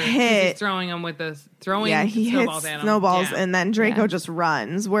off after hit. he's throwing him with the throwing he snowballs hits at him. snowballs, Yeah. and then Draco Yeah. just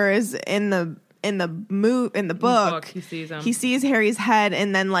runs. Whereas in the book, he sees him. he sees Harry's head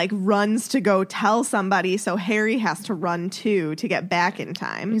and then like runs to go tell somebody. So Harry has to run too to get back in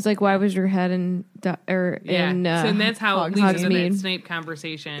time. He's like, "Why was your head in?" Yeah. In so and that's how it leads into that Hogsmeade. Snape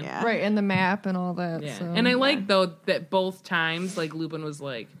conversation. Yeah. right, and the map and all that. Yeah. So. And I like though that both times like Lupin was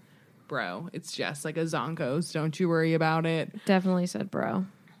like, "Bro, it's just like a Zonkos. Don't you worry about it." Definitely said, "Bro."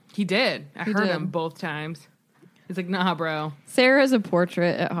 He did. I He heard did. him both times. He's like, "Nah, bro." Sarah's a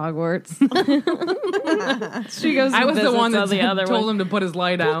portrait at Hogwarts. She goes. I was the one that the other told him to put his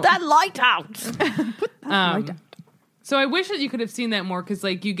light out. That light out. So I wish that you could have seen that more because,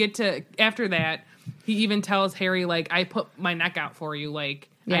 like, you get to after that, he even tells Harry, like, "I put my neck out for you. Like,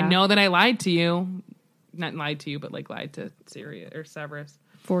 I Yeah. know that I lied to you, not lied to you, but like lied to Sirius or Severus."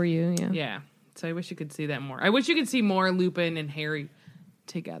 for you. Yeah. Yeah. So I wish you could see that more. I wish you could see more Lupin and Harry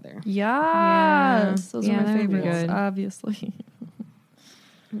together. Yes, those Yeah, are my that would be favorites, good. obviously.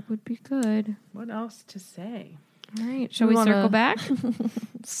 It would be good. What else to say? All right. Shall We we wanna- circle back?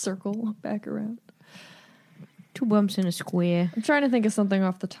 Circle back around. 2 bumps in a square. I'm trying to think of something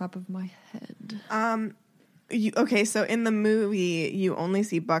off the top of my head. Okay, so in the movie you only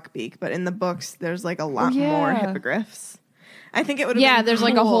see Buckbeak, but in the books there's like a lot yeah. more hippogriffs. I think it would have Yeah, been there's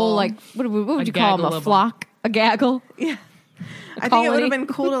like a whole cool- like what would A you call gaggle them? A of flock, a gaggle. Yeah. I think it would colony. have been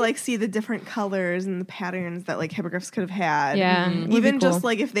cool to like see the different colors and the patterns that like hippogriffs could have had. Yeah, would be Even just cool.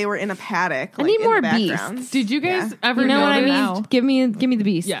 like if they were in a paddock. I like, need in more the background. beasts. Did you guys ever You know what I notice? mean? Give me the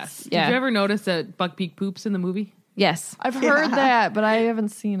beast. Yes. Yeah. Did you ever notice that Buckbeak poops in the movie? Yes. I've heard that, but I haven't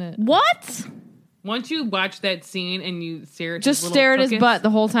seen it. What? Once you watch that scene and you stare at Just his stare at little his tuchus, butt the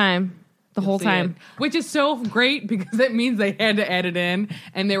whole time. The you'll whole see time. it. Which is so great because that means they had to add it in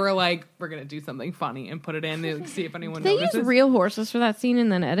and they were like, we're going to do something funny and put it in to see if anyone They notices. use real horses for that scene and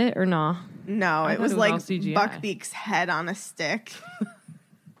then edit or nah? No, it thought was it was like all CGI. Buckbeak's head on a stick.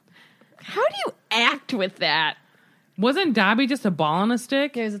 How do you act with that? Wasn't Dobby just a ball on a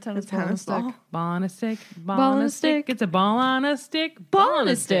stick? Yeah, he's a tennis ball on a tennis stick. ball. Ball on a stick, ball on a stick. It's a ball on a stick, Ball on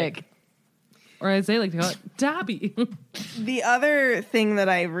a stick. Or as they like to call it, Dobby. The other thing that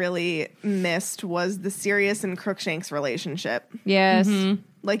I really missed was the Sirius and Crookshanks relationship. Yes.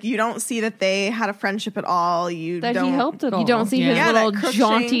 Like you don't see that they had a friendship at all. You That don't. he helped it all. You don't see his Yeah, that little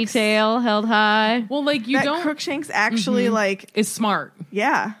jaunty Crookshanks- tail held high. Well, like you that don't. Crookshanks actually like is smart.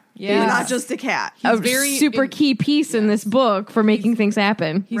 yeah. Yes. He's not just a cat. A very super key piece in this book for making things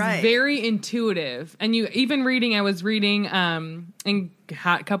happen. He's Right. very intuitive, and you even reading. I was reading in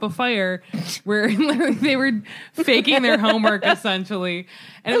Hot Cup of Fire, where literally they were faking their homework essentially,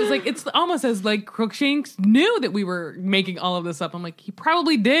 and it was like it's almost as like Crookshanks knew that we were making all of this up. I'm like, he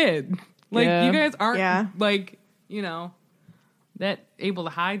probably did. Like Yeah. you guys aren't Yeah. like that able to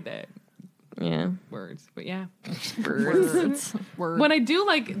hide that. Yeah. Words. But yeah. Words. What I do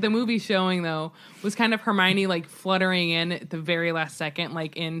like the movie showing, though, was kind of Hermione, like, fluttering in at the very last second,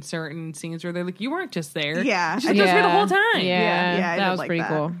 like, in certain scenes where they're like, you weren't just there. Yeah. She's just here the whole time. Yeah, I that did was like pretty that.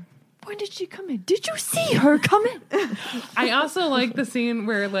 cool. When did she come in? Did you see her come in? I also like the scene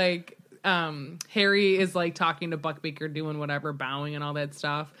where, like, Harry is, like, talking to Buckbeaker, doing whatever, bowing and all that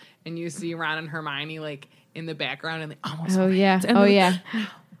stuff. And you see Ron and Hermione, like, in the background, and they almost Oh, yeah. went. And Oh, they're yeah.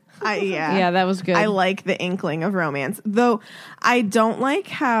 Yeah, that was good. I like the inkling of romance, though. I don't like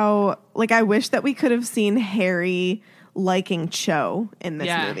how, like, I wish that we could have seen Harry liking Cho in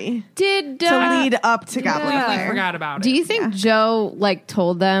this movie Did to lead up to Goblet of I Fire. forgot about it. Do you think Joe like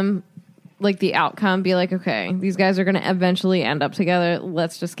told them like the outcome? Be like, okay, these guys are going to eventually end up together.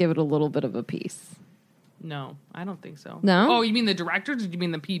 Let's just give it a little bit of a piece. No, I don't think so. No? Oh, you mean the director? Or do you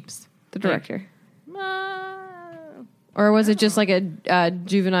mean the peeps? The director, Uh, or was it just like a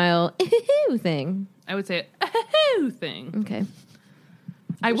juvenile thing? I would say a thing. Okay.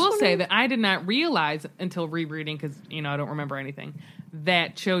 I will say that I did not realize until rereading, because, you know, I don't remember anything,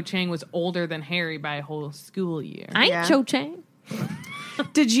 that Cho Chang was older than Harry by a whole school year. I ain't Yeah. Cho Chang.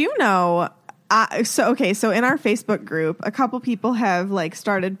 Did you know? So in our Facebook group, a couple people have like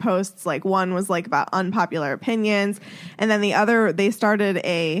started posts. Like one was like about unpopular opinions, and then the other they started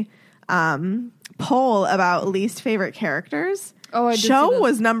a poll about least favorite characters. Oh, I did see Cho this.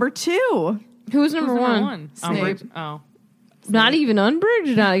 was number 2. Who was number Who's one? Snape. Umbridge? Oh. Not even Umbridge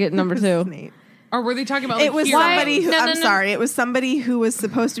did not get number 2. Snape. Or were they talking about, It like, was heroes? somebody who, No, I'm sorry, it was somebody who was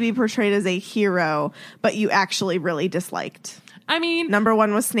supposed to be portrayed as a hero, but you actually really disliked. I mean, Number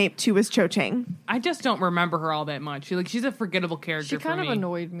 1 was Snape, 2 was Cho Chang. I just don't remember her all that much. She's a forgettable character She for kind me. of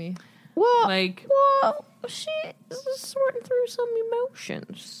annoyed me. Well, Like, she is sorting through some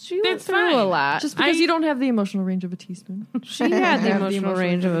emotions. She went That's through fine. a lot. Just because you don't have the emotional range of a teaspoon. She had the have the emotional emotional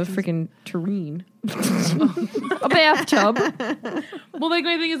range of a freaking tureen. A bathtub. well, like,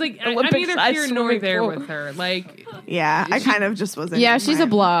 my thing is, like, I'm Olympic either size here nor swimming there pool. with her. Like, Yeah, I kind of just wasn't. Yeah, she's a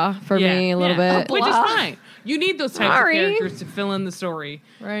blah for me a little bit. Which is fine. You need those types Sorry. of characters to fill in the story.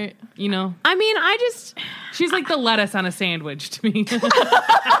 Right. You know? I mean, I just She's like the lettuce on a sandwich to me.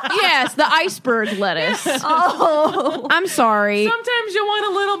 yes, the iceberg lettuce. Oh, I'm sorry. Sometimes you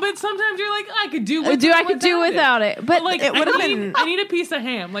want a little bit. Sometimes you're like, I could do. I could do without it, but Like, it would've I need, been- I need a piece of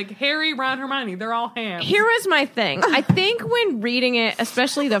ham. Like Harry, Ron, Hermione, they're all ham. here is my thing. I think when reading it,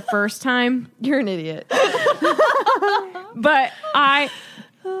 especially the first time, you're an idiot. But I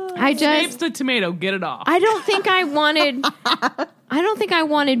Snape's just the tomato. Get it off. I don't think I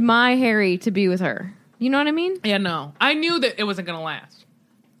wanted my Harry to be with her. You know what I mean? Yeah, no. I knew that it wasn't gonna last.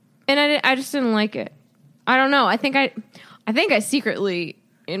 And I just didn't like it. I don't know. I think I secretly,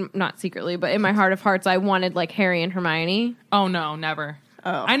 not secretly, but in my heart of hearts, I wanted like Harry and Hermione. Oh no, never.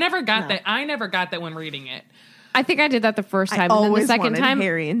 Oh, I never got that. I never got that when reading it. I think I did that the first I time, and then the always second wanted time,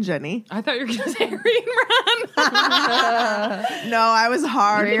 Harry and Jenny. I thought you were gonna say Harry and Ron. No, I was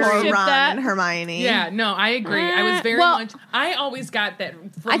hardcore ship Ron that? and Hermione. Yeah, no, I agree. I was very well- much. I always got that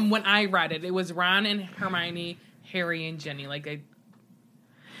from when I read it. It was Ron and Hermione, Harry and Jenny. Like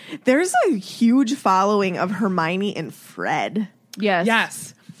There's a huge following of Hermione and Fred.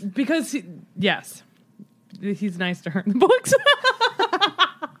 yes, because he's nice to her in the books.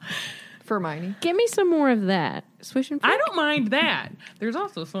 For Hermione. give me some more of that. Swish and I flick. don't mind that. There's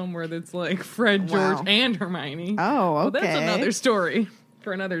also somewhere that's like Fred, George, Wow. and Hermione. Oh, Well, that's okay. another story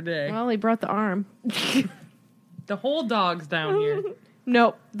for another day. Well, he brought the arm. The whole dog's down here.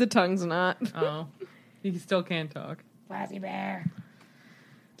 Nope, the tongue's not. Oh, he still can't talk. Fuzzy bear.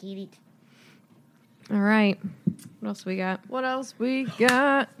 Kitty. All right, what else we got? What else we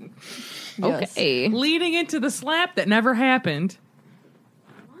got? Yes. Okay, Leading into the slap that never happened.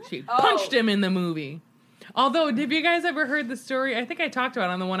 She punched him in the movie. Although, have you guys ever heard the story? I think I talked about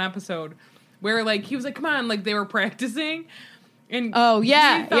it on the one episode where, like, he was like, "Come on!" Like they were practicing, and Oh,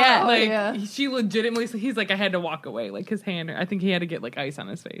 yeah, he thought, yeah. like Oh, yeah. she legitimately. He's like, I had to walk away. Like his hand, I think he had to get like ice on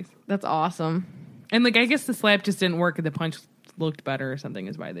his face, that's awesome. and like I guess the slap just didn't work. And the punch looked better or something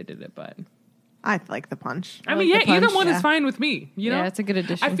is why they did it. But I like the punch. I mean, like the yeah, either punch, one yeah. is fine with me. You know, Yeah, it's a good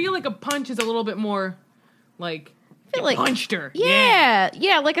addition. I feel like a punch is a little bit more like. feel like Punched her. Yeah,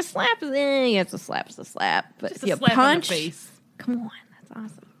 like a slap. Yeah, it's a slap. It's a slap. But Just a you slap punch. on the face. Come on, that's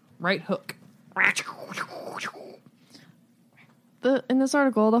awesome. Right hook. In this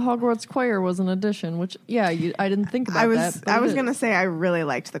article, the Hogwarts choir was an addition, which I didn't think about that. I was gonna say I really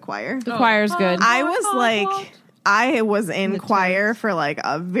liked the choir. The choir's good. I was like, I was in choir for like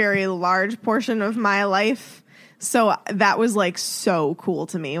a very large portion of my life. So that was like so cool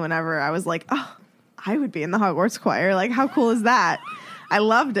to me whenever I was like, oh, I would be in the Hogwarts choir. Like, how cool is that? I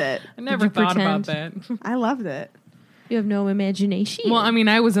loved it. I never thought about pretend? that. I loved it. You have no imagination. Well, I mean,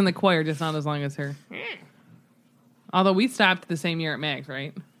 I was in the choir just not as long as her. Although we stopped the same year at Max,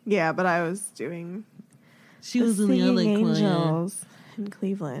 right? Yeah, but I was doing She was in the other Singing choir. Angels in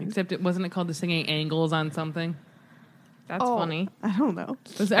Cleveland. Except it wasn't it called the Singing Angles on something? That's funny. I don't know.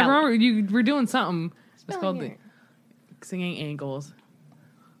 I remember you were doing something. It's called the Singing Angles.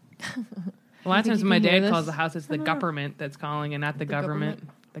 A lot of times when my dad calls the house, it's the government that's calling and not the government.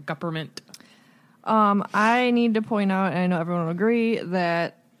 The government. I need to point out, and I know everyone will agree,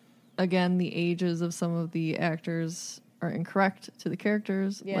 that again the ages of some of the actors are incorrect to the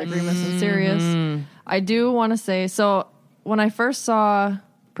characters, like Remus and Sirius. I do want to say, so when I first saw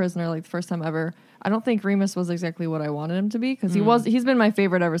Prisoner, like the first time ever, I don't think Remus was exactly what I wanted him to be, because he's been my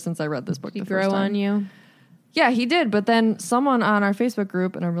favorite ever since I read this book. Did he the first grow time. on you? Yeah, he did. But then someone on our Facebook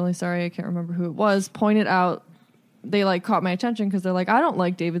group, and I'm really sorry I can't remember who it was, pointed out, they like caught my attention because they're like, I don't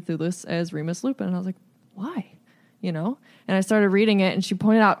like David Thewlis as Remus Lupin. And I was like, why? You know? And I started reading it, and she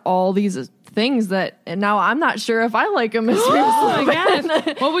pointed out all these things that, and now I'm not sure if I like him as Remus Oh my Lupin.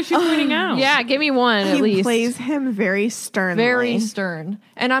 gosh. What was she pointing out? Yeah, give me one at He least. plays him very sternly. Very stern.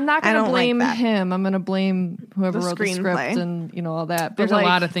 And I'm not I going to don't like blame that. him. I'm going to blame whoever The wrote the script screenplay. and, you know, all that. But There's like, a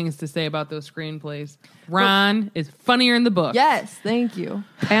lot of things to say about those screenplays. Ron is funnier in the book. Yes, thank you.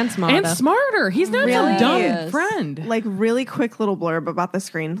 and smarter. And smarter. He's not Really some dumb is. friend. Like, really quick little blurb about the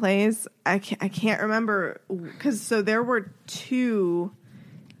screenplays. I can't remember, because so there were two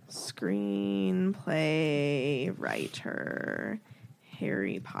screenplay writer,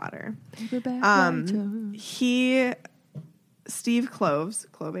 Harry Potter. Steve Kloves.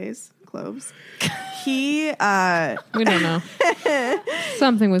 He we don't know.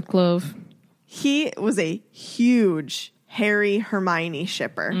 Something with clove. he was a huge Harry Hermione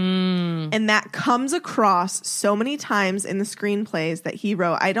shipper. And that comes across so many times in the screenplays that he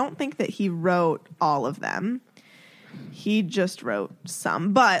wrote. I don't think that he wrote all of them. He just wrote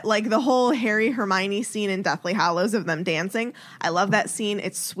some. But like the whole Harry Hermione scene in Deathly Hallows of them dancing, I love that scene.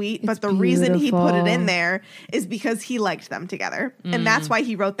 It's sweet. But the reason he put it in there is because he liked them together. And that's why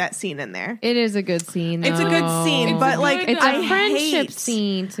he wrote that scene in there. It is a good scene. It's a good scene, but like it's a I friendship hate,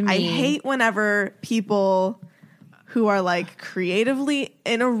 scene to me. I hate whenever people who are like creatively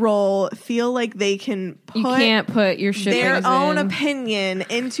in a role feel like they can put You can't put your their shippers own in. opinion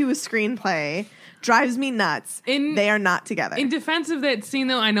into a screenplay. Drives me nuts. They are not together. In defense of that scene,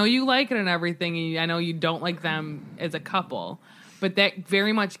 though, I know you like it and everything. And I know you don't like them as a couple. But that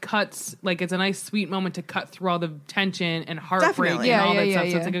very much cuts, like, it's a nice, sweet moment to cut through all the tension and heartbreak Definitely. and all Yeah, that yeah, stuff.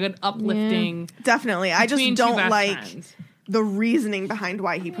 yeah, So it's like a good uplifting. Definitely. I just between two don't best like friends. the reasoning behind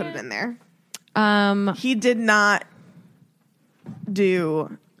why he put it in there. Um, He did not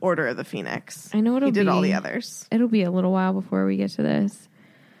do Order of the Phoenix. I know He it'll did all be- the others. it'll be a little while before we get to this,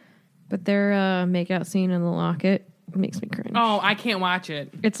 but their makeout scene in the locket makes me cringe. Oh, I can't watch it.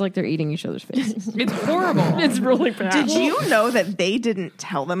 It's like they're eating each other's faces. It's horrible. It's really bad. Did you know that they didn't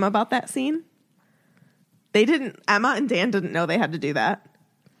tell them about that scene? They didn't. Emma and Dan didn't know they had to do that.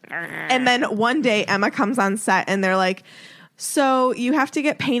 And then one day Emma comes on set and they're like, so you have to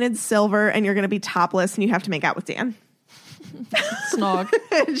get painted silver and you're going to be topless and you have to make out with Dan. Snog.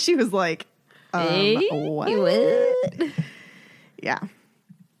 And she was like, what? Yeah.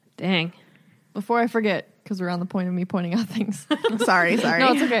 Dang. Before I forget, because we're on the point of me pointing out things. Sorry.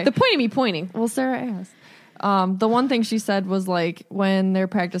 No, it's okay. The point of me pointing. Well, Sarah asked. The one thing she said was like when they're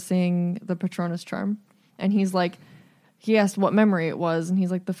practicing the Patronus charm, and he's like, he asked what memory it was, and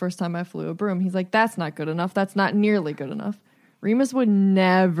he's like, the first time I flew a broom. He's like, that's not good enough. That's not nearly good enough. Remus would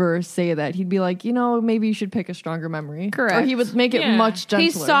never say that. He'd be like, you know, maybe you should pick a stronger memory. Correct. Or he would make it Yeah. much gentler.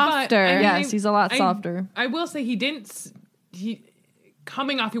 He's soft. But, I mean, Yes, he's a lot softer. I will say he didn't. He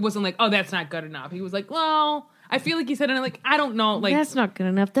coming off. He wasn't like, oh, that's not good enough. He was like, well, I feel like he said it like, I don't know, like That's not good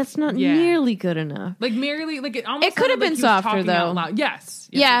enough. That's not Yeah. nearly good enough. like merely like it almost. It could have sounded like been he was softer, talking though. out loud. Yes.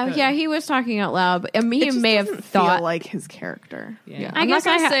 Yeah, it could. yeah, he was talking out loud. But, I mean, It he just may have doesn't thought. feel like his character. Yeah. I I'm guess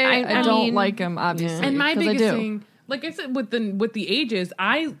not gonna I ha- say I I don't mean- like him, obviously. And my 'cause I biggest do. thing, like I said, with the ages,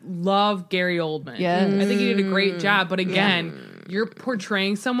 I love Gary Oldman. Yes. I think he did a great job. But again, you're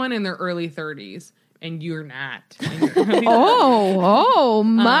portraying someone in their early 30s, and you're not. in your early 30s. Oh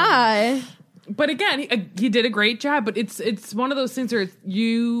my. But again, he did a great job. But it's one of those things where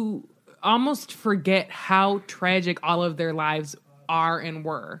you almost forget how tragic all of their lives are and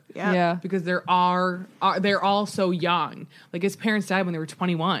were. Yeah. Because they're all so young. Like his parents died when they were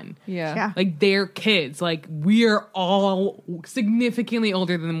 21. Yeah. Like they're kids. Like we're all significantly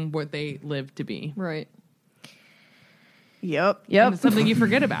older than what they lived to be. Right. Yep. And it's something you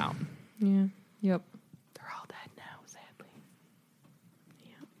forget about. Yeah. Yep. They're all dead now, sadly.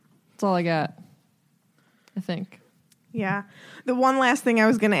 That's all I got, I think. Yeah. The one last thing I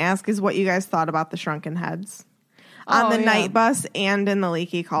was going to ask is what you guys thought about the shrunken heads on the night bus and in the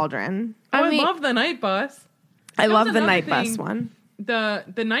Leaky Cauldron. I love the night bus. I That love was the another night bus thing. one.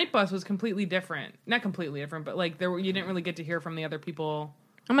 The night bus was completely different. Not completely different, but like you didn't really get to hear from the other people.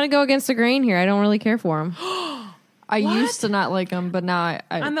 I'm gonna go against the grain here. I don't really care for them. I used to not like them, but now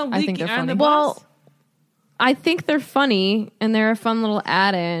I think they're funny. Well, I think they're funny and they're a fun little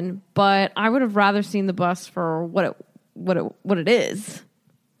add-in, but I would have rather seen the bus for what it is.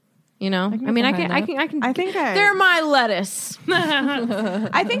 You know, they're my lettuce.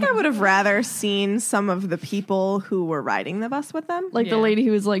 I think I would have rather seen some of the people who were riding the bus with them. Like the lady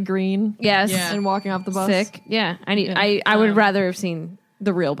who was like green. Yes. Yeah. And walking off the bus. Sick. Yeah. I would rather have seen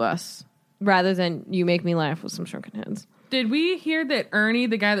the real bus rather than you make me laugh with some shrunken heads. Did we hear that Ernie,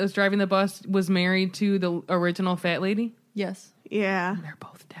 the guy that was driving the bus, was married to the original fat lady? Yes. Yeah. They're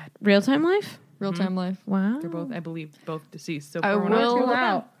both dead. Real time life? Real time life. Wow. They're both, I believe, both deceased. So I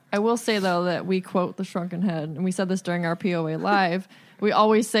will say though that we quote the Shrunken Head, and we said this during our POA live. We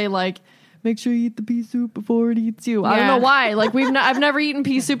always say like, "Make sure you eat the pea soup before it eats you." I don't know why. Like I've never eaten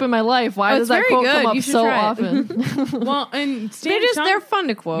pea soup in my life. Why does that quote come up so often? Well, and Stan they're fun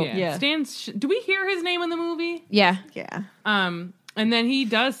to quote. Yeah. Do we hear his name in the movie? Yeah. Yeah. And then he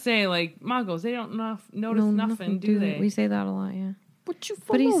does say like, "Muggles, they don't notice nothing, do they?" We say that a lot. Yeah. What you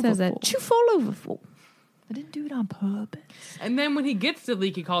fall But he over says for? that. What you fall over for? I didn't do it on purpose. And then when he gets to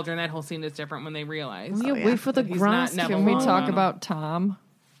Leaky Cauldron, that whole scene is different when they realize. Wait for the He's grass. not Can Neville we talk Longbottom. about Tom?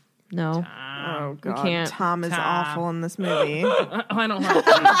 No. Oh god, can't. Tom is awful in this movie. I don't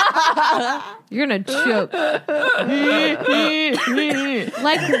know. You're gonna choke.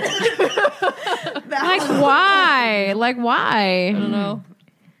 like why? Like why? I don't know.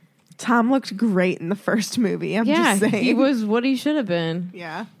 Tom looked great in the first movie. I'm Yeah, just saying. he was what he should have been.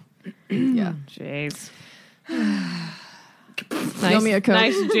 Yeah. Yeah. Jeez. Throw me a Coke.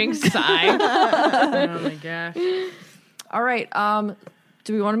 Nice jinx sigh. Oh my gosh. All right.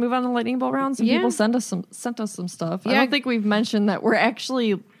 Do we want to move on to lightning bolt rounds? Some people sent us some stuff. I Yeah. don't think we've mentioned that we're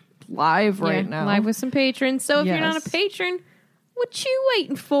actually live right now. Live with some patrons. So if you're not a Yes. patron, what you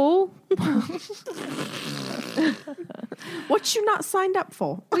waiting for? What you not signed up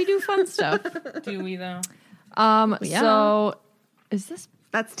for? We do fun stuff. Do we though? So is this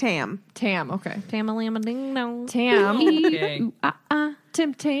That's Tam. Tam? Okay. Tamalama ding dong. Tam. Okay.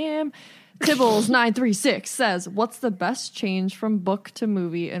 Tim Tam. Tibbles 936 says, "What's the best change from book to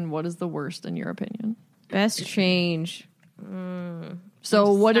movie, and what is the worst in your opinion?" Best change.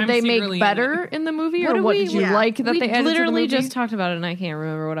 So, what did I'm they secretly make better in the movie, or what did you Yeah. like that We they added literally to the movie? just talked about it, and I can't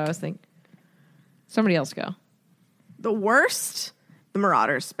remember what I was thinking. Somebody else go. The worst, the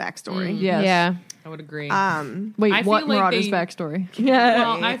Marauders backstory. Yes. Yeah. I would agree. Wait, I what feel like Marauders they- backstory?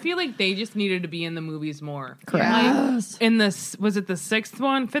 Well, I feel like they just needed to be in the movies more. Correct. Like, in this, was it the fifth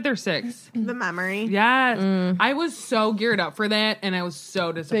or sixth? The memory. Yes. I was so geared up for that, and I was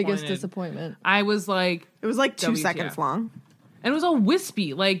so disappointed. Biggest disappointment. I was like, It was like 2 WTF. seconds long. and it was all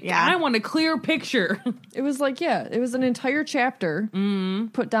wispy. Like, Yeah. I want a clear picture. It was like, it was an entire chapter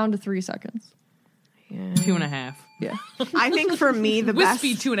put down to 3 seconds. 2.5. Yeah. I think for me the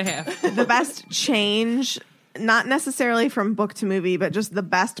Wispy best 2.5. the best change, not necessarily from book to movie, but just the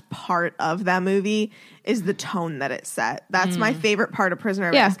best part of that movie is the tone that it set. That's my favorite part of Prisoner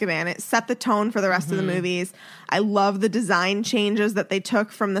of Azkaban. It set the tone for the rest of the movies. I love the design changes that they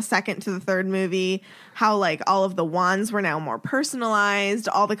took from the second to the third movie. How like all of the wands were now more personalized.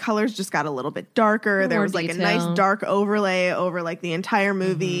 All the colors just got a little bit darker. There More was like a detail. nice dark overlay over like the entire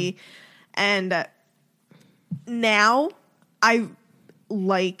movie. And now I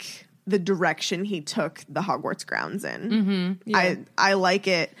like the direction he took the Hogwarts grounds in. I like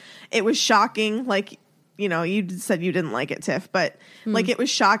it. It was shocking. Like, you know, you said you didn't like it, Tiff, but like it was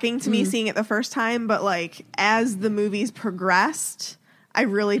shocking to me seeing it the first time. But like as the movies progressed, I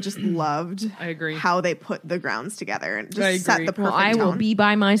really just loved I agree. how they put the grounds together and I just set agree. the perfect Well, I will tone. be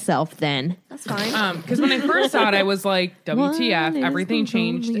by myself then. That's fine. Because when I first saw it, I was like, WTF, is everything the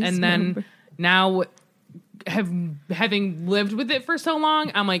changed. loneliest And then number? now, having lived with it for so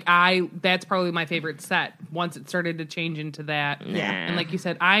long, I'm like, that's probably my favorite set once it started to change into that. Yeah. And like you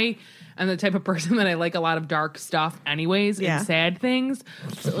said, I am the type of person that I like a lot of dark stuff anyways Yeah. and sad things.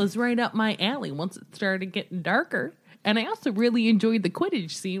 So it was right up my alley once it started getting darker. And I also really enjoyed the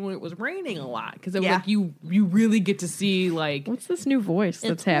Quidditch scene when it was raining a lot because it was Yeah. like you really get to see like What's this new voice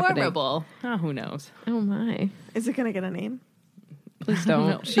that's it's happening? horrible. Oh, who knows? Oh my. Is it going to get a name? Please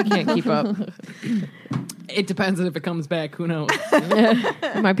don't. She can't keep up. It depends on if it comes back. Who knows?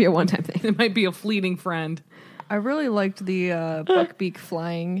 It might be a one-time thing. It might be a fleeting friend. I really liked the Buckbeak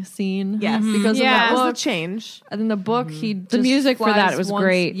flying scene. Yes, because that in was the the book, change. and in the book, he The just music for that flies was once-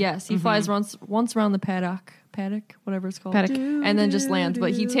 great. Yes, he flies once around the paddock, whatever it's called, Paddock. and then just lands.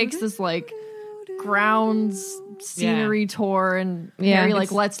 But he takes this like grounds scenery tour, and Harry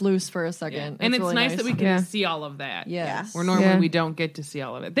like lets loose for a second. And it's really nice that we can Yeah. see all of that. Yes. Where normally Yeah. we don't get to see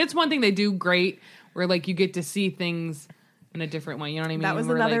all of it. That's one thing they do great, where like you get to see things in a different way. You know what I mean? That was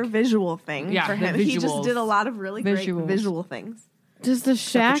Where, another like, visual thing Yeah, for the him. He just visuals. did a lot of really great Visuals. visual things. Does the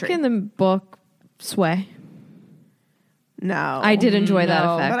shack tree. in the book sway? No, I did enjoy that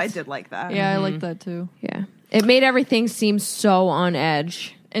No. effect. but I did like that. Yeah, I like that too. Yeah. It made everything seem so on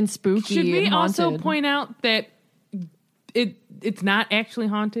edge. And spooky. Should we and also haunted. point out that it's not actually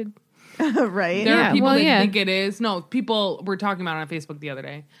haunted? right. There Yeah, are people well, that yeah. think it is. No, people were talking about it on Facebook the other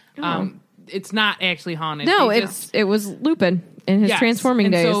day. It's not actually haunted. No, They just- it was Lupin in his Yes. transforming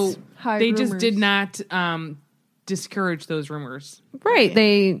And days. So High they just rumors. did not discourage those rumors. Right.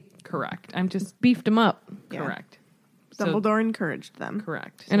 They Correct. I'm just beefed him up. Yeah. correct. So- Dumbledore encouraged them.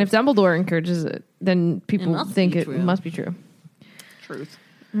 correct. And if Dumbledore encourages it, then people must think be it true. must be true. Truth.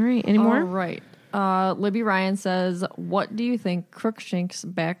 All right. Any All more? right. Libby Ryan says, "What do you think Crookshank's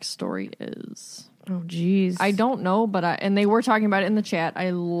backstory is?" Oh, geez. I don't know, but and they were talking about it in the chat.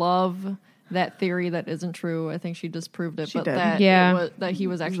 I love that theory that isn't true. I think she disproved it, She but did. that Yeah. that he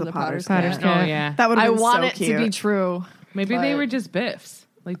was actually the Potter's Potter's cat. cat. Oh yeah. That would I have been want so it cute. to be true. Maybe they but- were just biffs,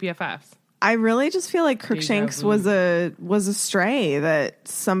 like BFFs. I really just feel like Crookshanks vu. was a stray that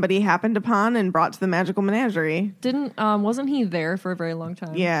somebody happened upon and brought to the magical menagerie. Didn't wasn't he there for a very long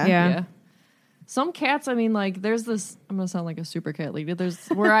time? Yeah. Yeah. Some cats, I mean, like there's this. I'm gonna sound like a super cat lady. There's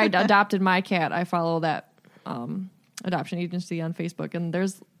where I adopted my cat. I follow that adoption agency on Facebook, and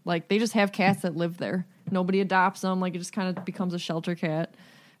there's like they just have cats that live there. Nobody adopts them. Like it just kind of becomes a shelter cat.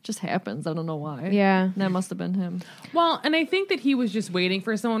 It just happens. I don't know why. Yeah. That must have been him. Well, and I think that he was just waiting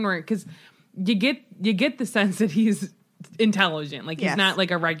for someone where because you get the sense that he's intelligent, like he's Yes. not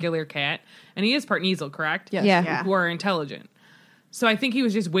like a regular cat, and he is part Kneasel, correct? Yes. Yeah. Yeah. Who are intelligent. So I think he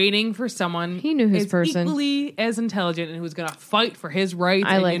was just waiting for someone He knew his as person. equally as intelligent and who was going to fight for his rights.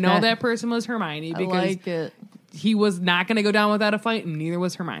 I and like you know that. that person was Hermione I because like it. he was not going to go down without a fight, and neither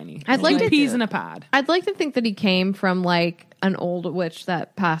was Hermione. I'd like Two to- peas in a pod. I'd like to think that he came from like an old witch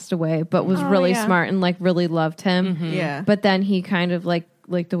that passed away, but was really yeah. smart and like really loved him. Yeah. But then he kind of like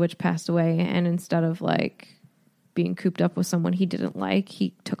the witch passed away, and instead of like being cooped up with someone he didn't like,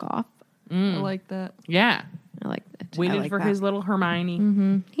 he took off. I like that. Yeah, I like that. waited like for that. his little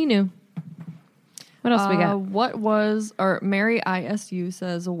Hermione. He knew. What else we got? What was, or Mary ISU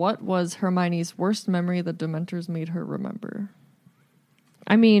says, what was Hermione's worst memory the Dementors made her remember?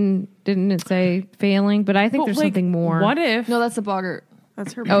 I mean, didn't it say failing? But I think But, there's like, something more. What if? No, that's a boggart.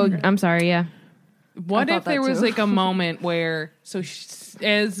 That's her. Oh, I'm sorry. Yeah. What I if thought there that was too. like a moment where, so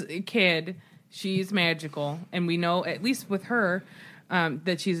as a kid, she's magical, and we know, at least with her,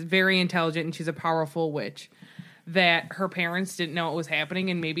 that she's very intelligent and she's a powerful witch. That her parents didn't know what was happening,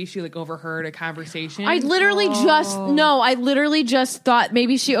 and maybe she like overheard a conversation. I literally just thought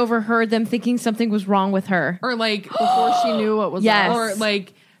maybe she overheard them thinking something was wrong with her. or like, Before she knew what was Yes. up. or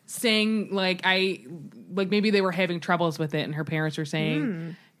like saying like maybe they were having troubles with it, and her parents were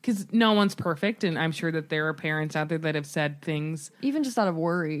saying. Because no one's perfect, and I'm sure that there are parents out there that have said things. Even just out of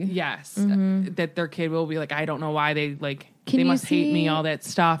worry. Yes, that their kid will be like, I don't know why they like. Can they you must hate me, see, all that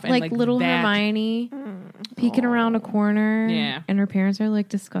stuff, and Like little that, Hermione peeking around a corner. Yeah. And her parents are like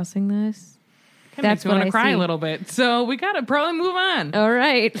discussing this. Kinda makes That's me what want I to cry see. a little bit. So we gotta probably move on. All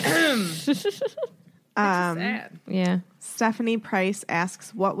right. Sad. Yeah. Stephanie Price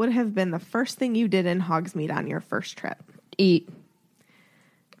asks, "What would have been the first thing you did in Hogsmeade on your first trip?" Eat.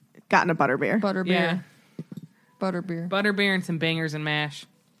 Gotten a butterbeer. Butterbeer. Yeah, Butterbeer. butterbeer and some bangers and mash.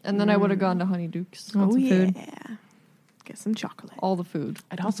 And then I would have gone to Honeyduke's. Want some food? yeah. Get some chocolate. All the food.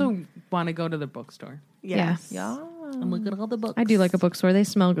 I'd also want to go to the bookstore Yes. Yeah. and look at all the books. I do like a bookstore. They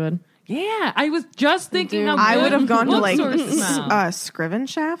smell good. Yeah, I was just thinking do. how I good would have gone to like bookstores smell. Scriven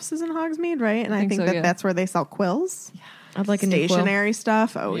Shafts is in Hogsmeade, right? And I think think so, that yeah. that's where they sell quills, I'd like a new quill. stationery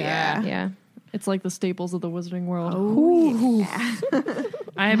stuff. Oh Yeah. yeah. Yeah. It's like the staples of the Wizarding World.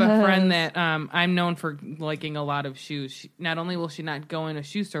 I have a friend that I'm known for liking a lot of shoes. Not only will she not go in a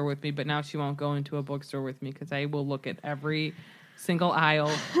shoe store with me, but now she won't go into a bookstore with me because I will look at every single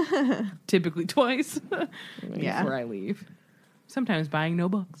aisle, typically twice, Yeah. before I leave. Sometimes buying no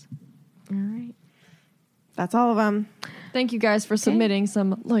books. All right. That's all of them. Thank you guys for submitting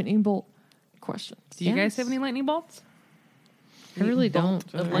some lightning bolt questions. Do you guys have any lightning bolts? I really don't.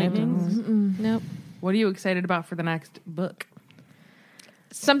 Of I lightnings? don't. Nope. What are you excited about for the next book?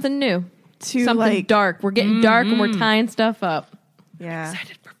 Something new. to something like dark. We're getting dark and we're tying stuff up, yeah.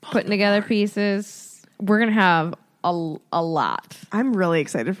 putting together pieces. We're gonna have a lot. I'm really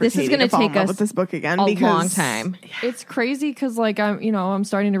excited for This Katie is gonna to fall in take love us with this book again a because long time. It's crazy because like I'm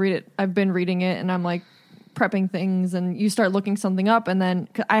starting to read it. I've been reading it and I'm like prepping things, and you start looking something up, and then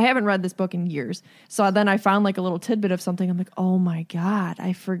I haven't read this book in years. So then I found like a little tidbit of something. I'm like, oh my God,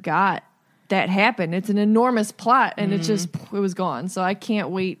 I forgot that happened. It's an enormous plot, and it was gone. So I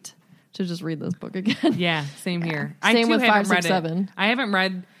can't wait to just read this book again. Yeah, same here. Same I too with haven't 5, read 6, it. 7. I haven't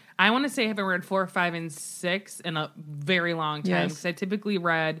read. I want to say I haven't read 4, 5, and 6 in a very long time Yes. because I typically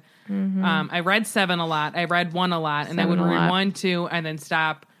read. I read 7 a lot. I read 1 a lot, and I would 7 a read lot. 1, 2, and then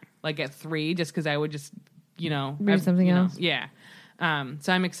stop like at 3, just because I would just Read something else. Yeah.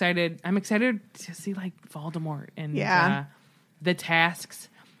 So I'm excited. I'm excited to see like Voldemort and Yeah. the tasks,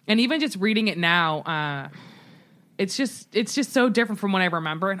 and even just reading it now. It's just so different from what I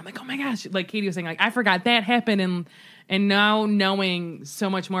remember, and I'm like, oh my gosh, like Katie was saying, like I forgot that happened, and now knowing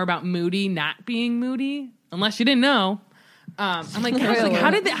so much more about Moody not being Moody, unless you didn't know. I'm like, gosh, like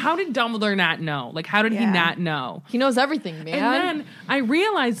how did Dumbledore not know? Like, how did he not know? He knows everything, man. And then I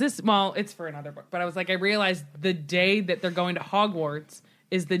realized this. Well, it's for another book, but I was like, I realized the day that they're going to Hogwarts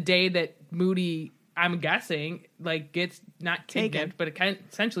is the day that Moody, I'm guessing, like gets not kidnapped, but it kind of,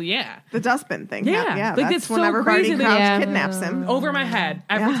 essentially, the dustbin thing. Yeah. Yeah. Like, That's it's so whenever Barty crazy that- Crouch Yeah. kidnaps him. over my head.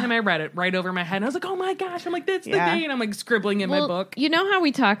 Every Yeah. time I read it, right over my head, and I was like, oh my gosh! I'm like, that's the Yeah. day, and I'm like scribbling in my book. You know how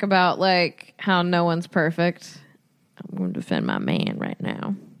we talk about like how no one's perfect? I'm going to defend my man right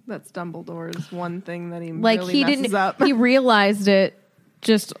now. That's Dumbledore's one thing that he Like really he messes didn't. up. He realized it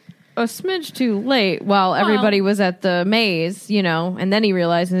just a smidge too late while everybody was at the maze, and then he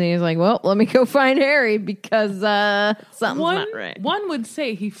realized, and he was like, "Well, let me go find Harry because something's not right." One would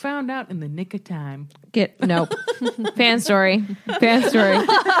say he found out in the nick of time. Nope. Fan story.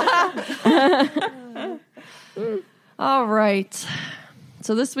 All right.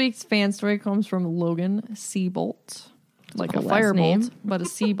 So this week's fan story comes from Logan Seabolt. Like a cool last firebolt, name. but a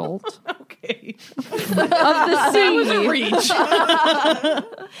Seabolt. Okay, Of the sea. reach.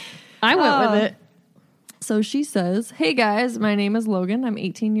 I went with it. So she says, "Hey guys, my name is Logan. I'm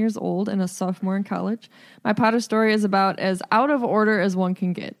 18 years old and a sophomore in college. My Potter story is about as out of order as one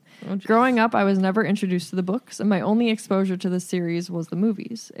can get. Growing up, I was never introduced to the books, and my only exposure to the series was the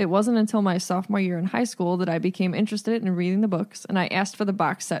movies. It wasn't until my sophomore year in high school that I became interested in reading the books, and I asked for the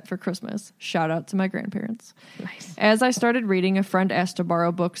box set for Christmas. Shout out to my grandparents. Nice. As I started reading, a friend asked to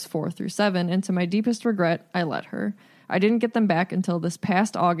borrow books 4 through 7, and to my deepest regret, I let her. I didn't get them back until this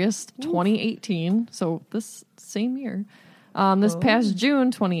past August 2018, so this same year. This past June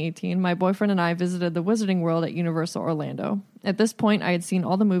 2018, my boyfriend and I visited the Wizarding World at Universal Orlando. At this point, I had seen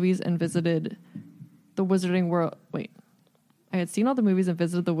all the movies and visited the Wizarding World. Wait. I had seen all the movies and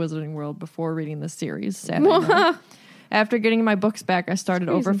visited the Wizarding World before reading this series. Sad I know. After getting my books back, I started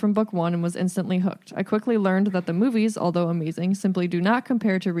over from book 1 and was instantly hooked. I quickly learned that the movies, although amazing, simply do not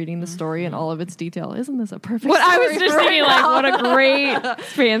compare to reading the story in all of its detail. Isn't this a perfect What I story was just for thinking, right like, now? what a great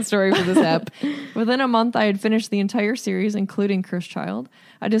fan story for this app. Within a month, I had finished the entire series, including Cursed Child.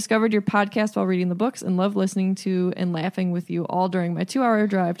 I discovered your podcast while reading the books and loved listening to and laughing with you all during my 2-hour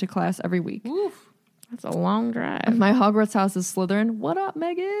drive to class every week. That's a long drive. My Hogwarts house is Slytherin. What up,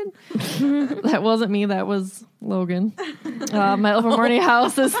 Megan? That wasn't me. That was Logan. My Ilvermorny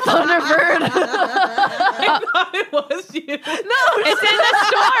house is Thunderbird. I thought it was you. No, It's in the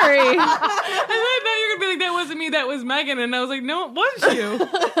story. I thought you were gonna be like, that wasn't me, that was Megan, and I was like, no, it was you.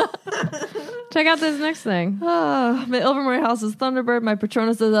 Check out this next thing. My Ilvermorny house is Thunderbird. My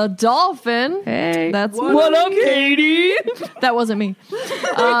Patronus is a dolphin. Hey. That's What up, Katie? That wasn't me. Did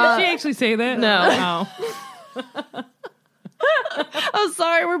she actually say that? No. Oh. I'm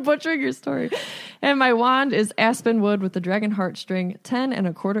sorry, we're butchering your story. And my wand is aspen wood with the dragon heartstring, 10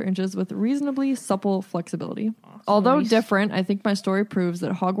 1/4 inches with reasonably supple flexibility. Although different, I think my story proves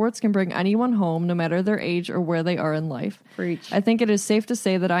that Hogwarts can bring anyone home, no matter their age or where they are in life. Preach. I think it is safe to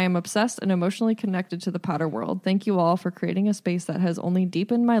say that I am obsessed and emotionally connected to the Potter world. Thank you all for creating a space that has only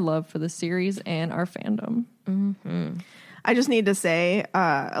deepened my love for the series and our fandom. I just need to say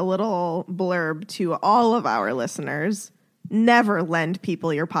a little blurb to all of our listeners. Never lend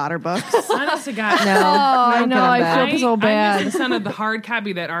people your Potter books. Honest to God. No. I know, I feel so I'm bad. the son of the hard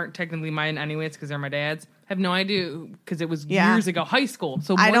copy that aren't technically mine anyways because they're my dad's. I have no idea because it was Yeah. years ago, high school.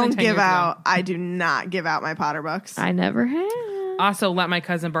 So I more than don't 10 give years out. I do not give out my Potter books. I never have. Ago. Also, let my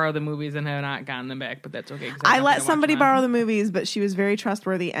cousin borrow the movies and have not gotten them back, but that's okay. I let somebody borrow the movies, but she was very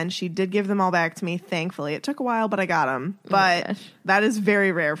trustworthy, and she did give them all back to me, thankfully. It took a while, but I got them. But that is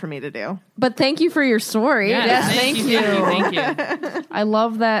very rare for me to do. But thank you for your story. Yes, Thank you. Thank you. I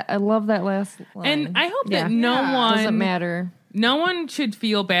love that. I love that last line. And I hope that no one doesn't matter. No one should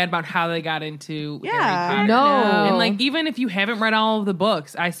feel bad about how they got into Harry Potter. No. And like, even if you haven't read all of the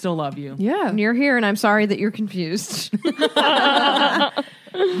books, I still love you. Yeah. And you're here, and I'm sorry that you're confused.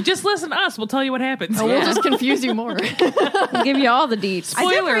 Just listen to us. We'll tell you what happens. We'll just confuse you more. We'll give you all the deets.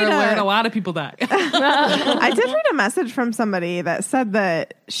 Spoiler alert, a lot of people die. I did read a message from somebody that said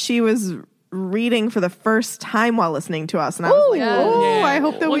that she was reading for the first time while listening to us, and I was like, I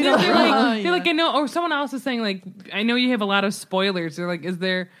hope that we don't. They're like, I know, or someone else is saying, like, I know you have a lot of spoilers. They're like, is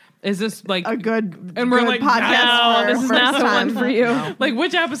this like a good and we're good like, podcast? No, this is not the one for you. No. Like,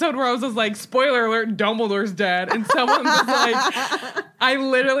 which episode where I was just like, spoiler alert, Dumbledore's dead, and someone was like, I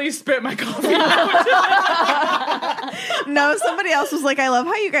literally spit my coffee out. No, somebody else was like, I love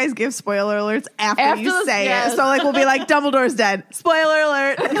how you guys give spoiler alerts after you say yes. it. So like, we'll be like, Dumbledore's dead. Spoiler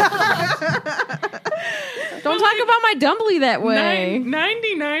alert. Don't talk about my Dumbly that way.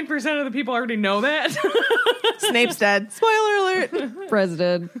 99% of the people already know that. Snape's dead. Spoiler alert. Fred's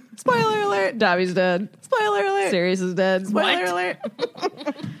dead. Spoiler alert. Dobby's dead. Spoiler alert. Sirius is dead. Spoiler alert.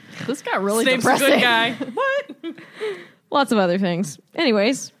 This got really Snape's depressing. a good guy. What? Lots of other things.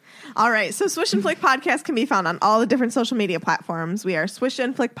 Anyways. All right, so Swish and Flick Podcast can be found on all the different social media platforms. We are Swish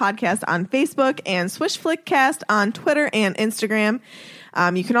and Flick Podcast on Facebook and Swish Flickcast on Twitter and Instagram.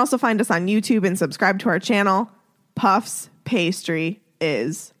 You can also find us on YouTube and subscribe to our channel. Puffs Pastry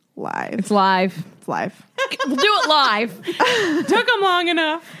is live. It's live. It's live. We'll do it live. Took him long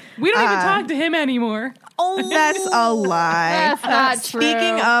enough. We don't even talk to him anymore. Oh, that's a lie. That's not true.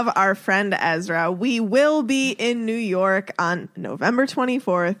 Speaking of our friend Ezra, we will be in New York on November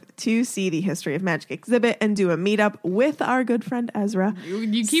 24th to see the History of Magic exhibit and do a meetup with our good friend Ezra.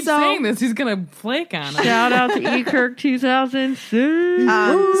 You keep saying this. He's going to flake on us. Shout out to eKirk 2006.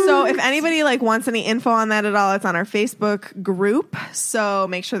 So if anybody wants any info on that at all, it's on our Facebook group. So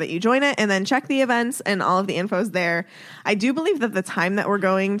make sure that you join it and then check the events, and all of the info is there. I do believe that the time that we're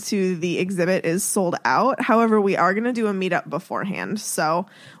going to the exhibit is sold out. However, we are going to do a meetup beforehand. So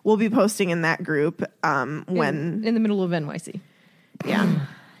we'll be posting in that group when In the middle of NYC. Yeah.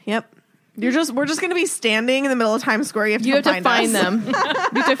 Yep. We're just going to be standing in the middle of Times Square. You have to find us. them. You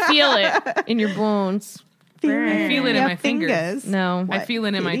have to feel it in your bones. I feel it in my fingers. No. I feel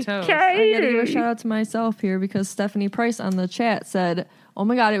it in my toes. I gotta give a shout out to myself here because Stephanie Price on the chat said, "Oh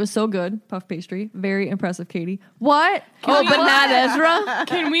my god, it was so good, puff pastry, very impressive, Katie." What? But not Ezra.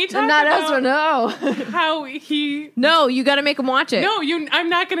 Can we talk Not about Ezra, no. how he... No, you got to make him watch it. No, I'm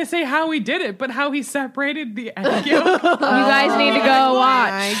not going to say how he did it, but how he separated the egg yolk. You guys need to go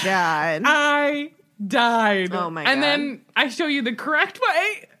watch. My God. I died. Oh my And God. then I show you the correct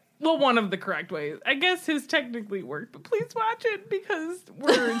way. Well, one of the correct ways. I guess his technically worked, but please watch it because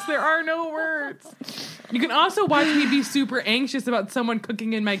words. There are no words. You can also watch me be super anxious about someone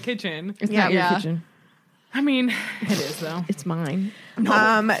cooking in my kitchen. It's not your Yeah. kitchen. I mean, it is though. It's mine.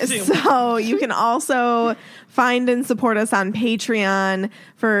 So you can also find and support us on Patreon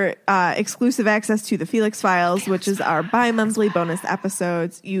for exclusive access to the Felix Files, which is our bi-monthly bonus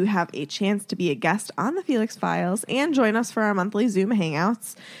episodes. You have a chance to be a guest on the Felix Files and join us for our monthly Zoom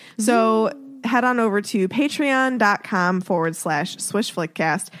hangouts. So head on over to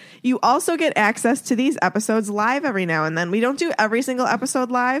patreon.com/swishflickcast. You also get access to these episodes live every now and then. We don't do every single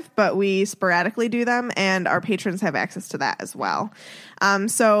episode live, but we sporadically do them, and our patrons have access to that as well.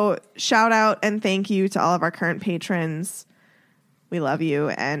 So shout out and thank you to all of our current patrons. We love you,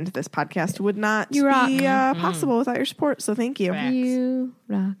 and this podcast would not You rock. be possible without your support, so thank you. Facts. You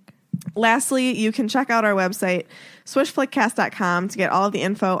rock. Lastly, you can check out our website, swishflickcast.com, to get all of the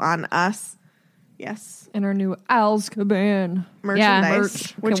info on us. Yes. And our new Azkaban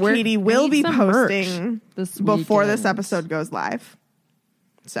Merchandise, which Okay, Katie will need be some merch posting this before this weekend. episode goes live.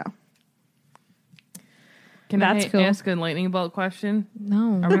 So, Can That's I cool. ask a lightning bolt question?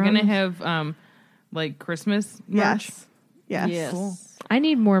 No. Are we going to have Christmas merch? yes. Yes. Cool. I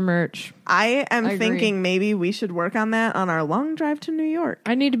need more merch. I am I agree. thinking maybe we should work on that on our long drive to New York.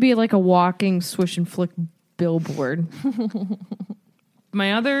 I need to be like a walking swish and flick billboard.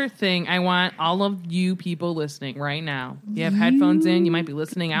 My other thing, I want all of you people listening right now. You have headphones in. You might be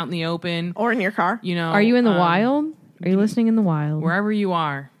listening out in the open. Or in your car. You know, Are you in the wild? Are you listening in the wild? wherever you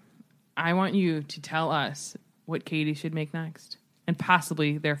are, I want you to tell us what Katie should make next, and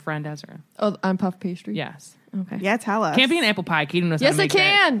possibly their friend Ezra. Oh, on puff pastry. Yes, Okay. Yeah, tell us. Can't be an apple pie. Katie knows how Yes, to it make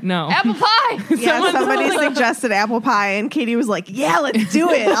that. can. No. Apple pie. Yeah, somebody suggested apple pie, and Katie was like, "Yeah, let's do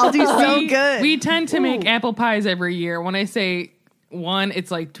it. I'll do so good." We tend to make apple pies every year. When I say one,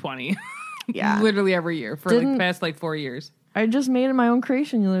 it's like 20. Yeah. Literally every year for like the past like 4 years. I just made my own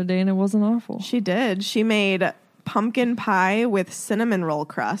creation the other day, and it wasn't awful. She did. She made pumpkin pie with cinnamon roll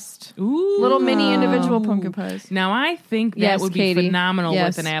crust. Ooh. Little mini individual pumpkin pies. Now I think that Yes, would Katie. be phenomenal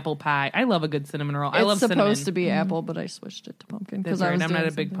Yes. with an apple pie. I love a good cinnamon roll. I It's love supposed cinnamon. to be apple, but I switched it to pumpkin That's because right. I was I'm not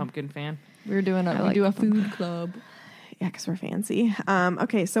doing a big something. pumpkin fan. We were doing we do a food club. Yeah, because we're fancy.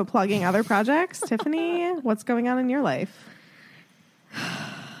 Okay, so plugging other projects. Tiffany, what's going on in your life?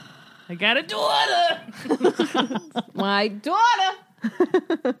 I got a daughter. My daughter.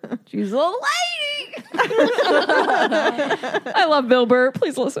 She's a lady. I love Bill Burr.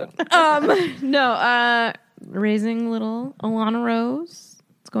 Please listen. Raising little Alana Rose.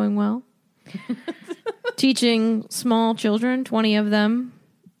 It's going well. Teaching small children, 20 of them,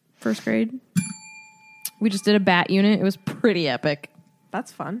 first grade. We just did a bat unit. It was pretty epic.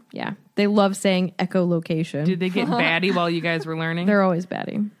 That's fun. Yeah. They love saying echolocation. Did they get batty while you guys were learning? They're always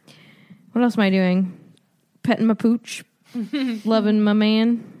batty. What else am I doing? Petting my pooch. Loving my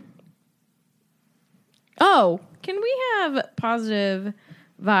man. Oh, can we have positive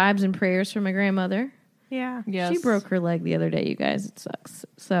vibes and prayers for my grandmother? Yeah. Yes. She broke her leg the other day, you guys. It sucks.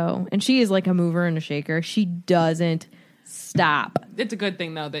 So, and she is like a mover and a shaker. She doesn't stop. It's a good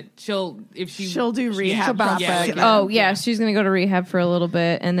thing though that she'll do rehab. She'll bounce back. Oh, yeah. She's going to go to rehab for a little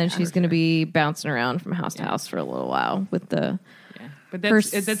bit, and then she's going to be bouncing around from house to house for a little while with the. But her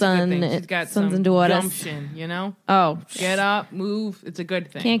that's a good son- thing. She's got sons some and daughters. gumption, you know? Oh, Get up, move. It's a good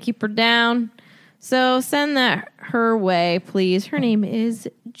thing. can't keep her down. So send that her way, please. Her name is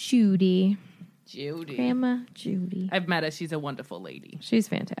Judy. Judy. Grandma Judy. I've met her. She's a wonderful lady. She's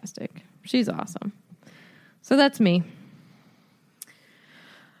fantastic. She's awesome. So that's me.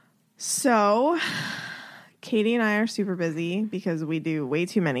 So, Katie and I are super busy because we do way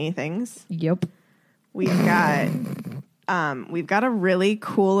too many things. Yep. We've got a really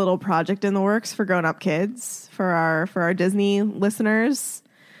cool little project in the works for grown up kids for our Disney listeners.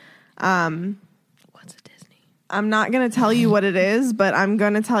 What's a Disney? I'm not going to tell you what it is, but I'm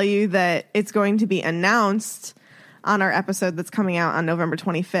going to tell you that it's going to be announced on our episode that's coming out on November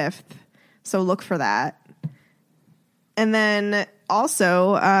 25th. So look for that. And then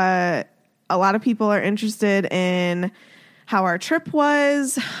also, a lot of people are interested in how our trip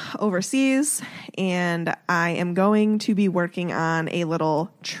was overseas, and I am going to be working on a little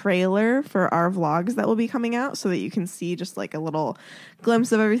trailer for our vlogs that will be coming out so that you can see just like a little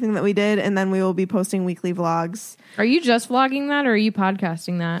glimpse of everything that we did, and then we will be posting weekly vlogs. Are you just vlogging that, or are you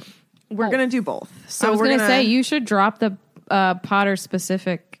podcasting that? We're going to do both. So I was we're going to say you should drop the Potter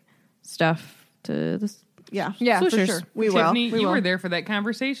specific stuff to this. Yeah, Yeah, for Swishers. sure. we will. Tiffany, We you will. were there for that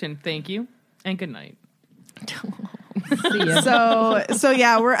conversation. Thank you. And good night. So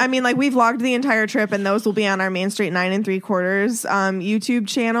yeah, we vlogged the entire trip, and those will be on our Main Street 9 3/4 YouTube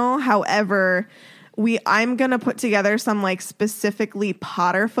channel. However, I'm gonna put together some like specifically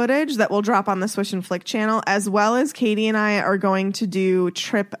Potter footage that will drop on the Swish and Flick channel, as well as Katie and I are going to do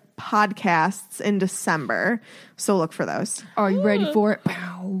trip podcasts in December. So look for those. Are you ready for it?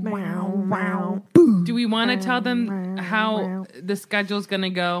 Do we want to tell them how the schedule's going to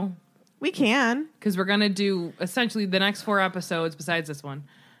go? We can. Because we're going to do essentially the next 4 episodes, besides this one,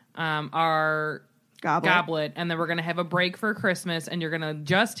 are Goblet. And then we're going to have a break for Christmas. And you're going to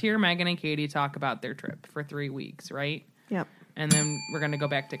just hear Megan and Katie talk about their trip for 3 weeks, right? Yep. And then we're going to go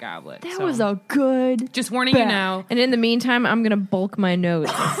back to Goblet. That was a good. Just warning you now. And in the meantime, I'm going to bulk my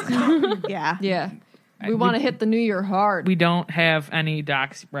notes. Yeah. Yeah. We want to hit the new year hard. We don't have any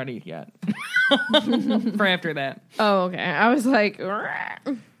docs ready yet for after that. Oh, okay. I was like,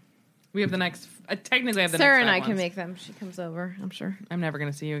 We have the next, technically I have the Sarah next and 5 I can ones. make them. She comes over, I'm sure. I'm never going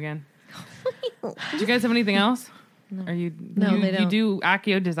to see you again. Do you guys have anything else? No. Are you? No, you, they don't. You do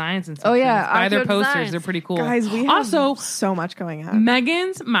Accio designs and stuff. Oh, yeah, buy their Accio posters. designs. They're pretty cool. Guys, we have also so much going on.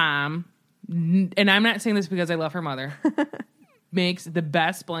 Megan's mom, and I'm not saying this because I love her mother, makes the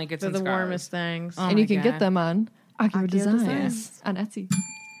best blankets They're and the scarves. warmest things. Oh and my you can God. get them on Accio Designs Designs. on Etsy.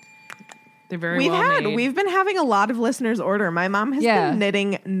 They're very well made. We've been having a lot of listeners order. My mom has Yeah. been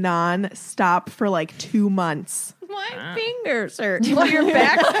knitting non-stop for like 2 months. My fingers hurt. Well, your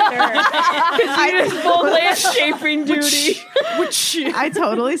back hurt. Full landscaping duty. I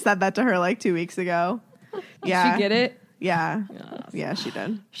totally said that to her like 2 weeks ago. Yeah. Did she get it? Yeah. Yeah, she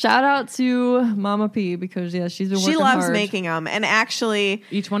did. Shout out to Mama P because she's been working She loves hard. making them, and actually,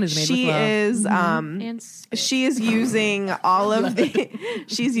 Each one is made she with love. is And she is using all of the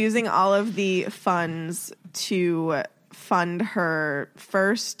funds to fund her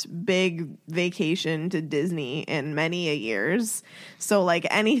first big vacation to Disney in many a years. So like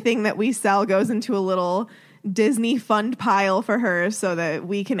anything that we sell goes into a little Disney fund pile for her so that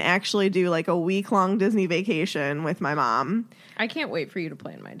we can actually do like a week-long Disney vacation with my mom. I can't wait for you to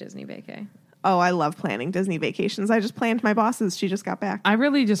plan my Disney vacay. Oh, I love planning Disney vacations. I just planned my boss's. She just got back. I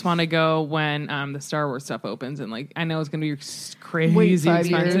really just want to go when the Star Wars stuff opens, and like I know it's going to be crazy 5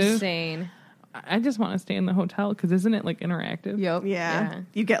 years. expensive. Insane. I just want to stay in the hotel because isn't it like interactive? Yep. Yeah. Yeah.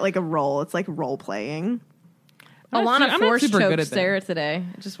 You get like a role. It's like role playing. I'm not Alana force super good choked at that. Sarah today.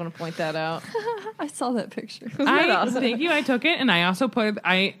 I just want to point that out. I saw that picture. Thank you. I took it, and I also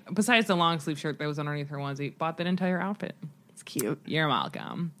besides the long sleeve shirt that was underneath her onesie, bought that entire outfit. It's cute. You're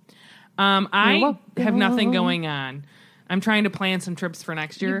welcome. I have nothing going on. I'm trying to plan some trips for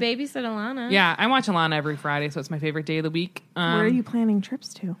next You year. babysit Alana. Yeah, I watch Alana every Friday, so it's my favorite day of the week. Where are you planning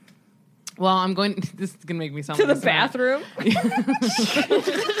trips to? Well, I'm going. This is gonna make me sound To like the it's not- bathroom.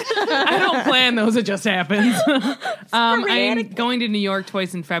 I don't plan those; it just happens. I'm going to New York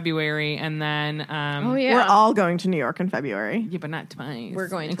twice in February, and then Oh yeah. We're all going to New York in February. yeah, but not twice. We're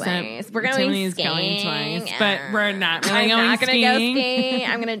going Except twice. We're going Tiffany's skiing. going twice, but we're not really I'm going not gonna skiing. go skiing.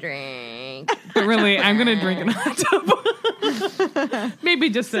 I'm gonna drink. But really, I'm gonna drink in a hot tub. Maybe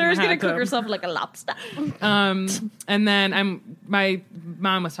just sit Sarah's in a gonna hot cook tub. herself like a lobster. And then my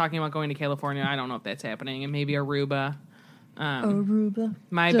mom was talking about going to California. I don't know if that's happening, and maybe Aruba. Aruba.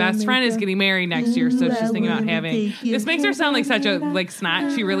 My best friend is getting married next year, so she's thinking about having. This makes her sound like such a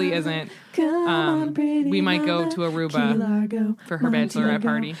snot. She really isn't. We might go to Aruba for her bachelorette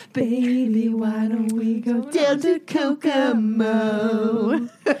party. Baby, why don't we go down to Kokomo?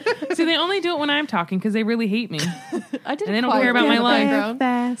 See, they only do it when I'm talking because they really hate me. I didn't And they don't quite care about get my the life. background.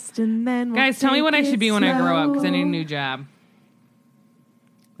 Fast and then Guys, tell me what I should be when I grow up because I need a new job.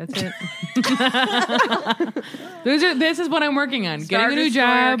 That's it. This is what I'm working on. Getting a new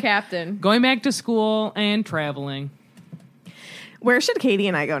job, captain. going back to school, and traveling. Where should Katie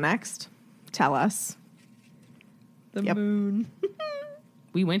and I go next? Tell us. The moon.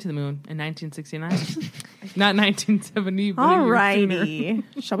 We went to the moon in 1969. Not 1970. But a All year righty.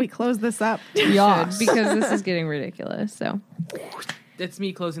 Shall we close this up? Should, because this is getting ridiculous. So, sooner. That's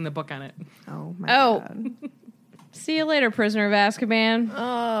me closing the book on it. Oh, my God. see you later, prisoner of Azkaban.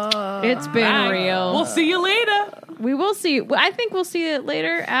 It's been Bye. real. We'll see you later. We will see. I think we'll see it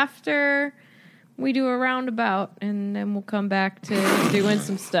later after we do a roundabout, and then we'll come back to doing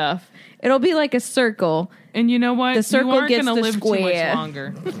some stuff. It'll be like a circle. And you know what? The circle you aren't gets gonna the live square. too much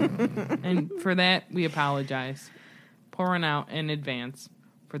longer. And for that, we apologize. Pouring out in advance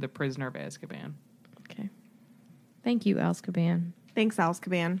for the prisoner of Azkaban. Okay. Thank you, Azkaban. Thanks,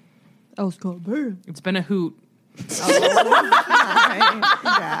 Azkaban. It's been a hoot.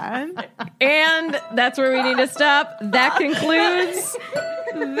 God. And that's where we need to stop. That concludes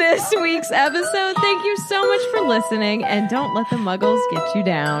this week's episode. Thank you so much for listening, and don't let the muggles get you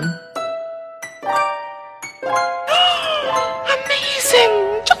down.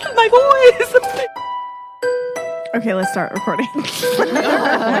 Amazing! Just my voice! Okay, let's start recording.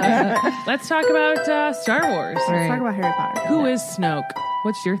 Let's talk about Star Wars. Let's talk about Harry Potter. Who is Snoke?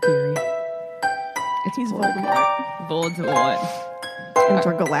 What's your theory? He's Voldemort. Voldemort.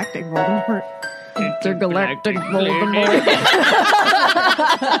 Intergalactic Voldemort. Intergalactic Voldemort.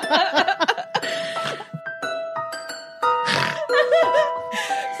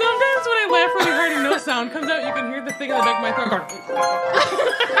 Sometimes when I laugh really hard and no sound comes out, you can hear the thing in the back of my throat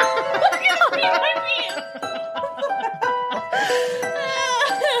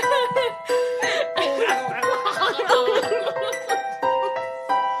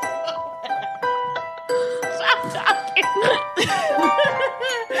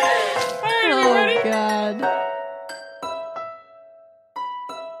Oh, God.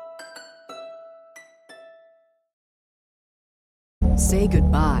 Say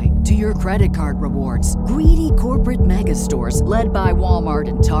goodbye to your credit card rewards. Greedy corporate mega stores, led by Walmart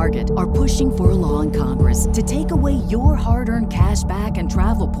and Target, are pushing for a law in Congress to take away your hard-earned cash back and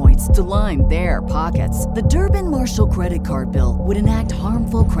travel points to line their pockets. The Durbin-Marshall credit card bill would enact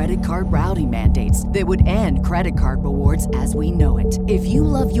harmful credit card routing mandates that would end credit card rewards as we know it. If you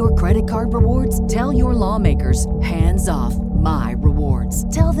love your credit card rewards, tell your lawmakers, hands off my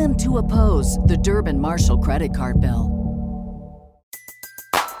rewards. Tell them to oppose the Durbin-Marshall credit card bill.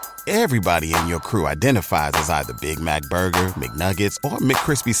 Everybody in your crew identifies as either Big Mac Burger, McNuggets, or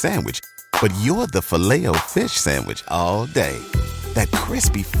McCrispy Sandwich. But you're the Filet-O-Fish Sandwich all day. That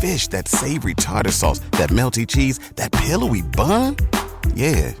crispy fish, that savory tartar sauce, that melty cheese, that pillowy bun.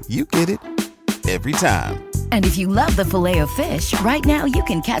 Yeah, you get it. Every time. And if you love the Filet-O-Fish, right now you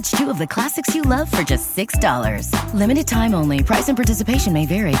can catch 2 of the classics you love for just $6. Limited time only. Price and participation may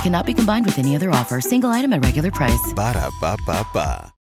vary. Cannot be combined with any other offer. Single item at regular price. Ba-da-ba-ba-ba.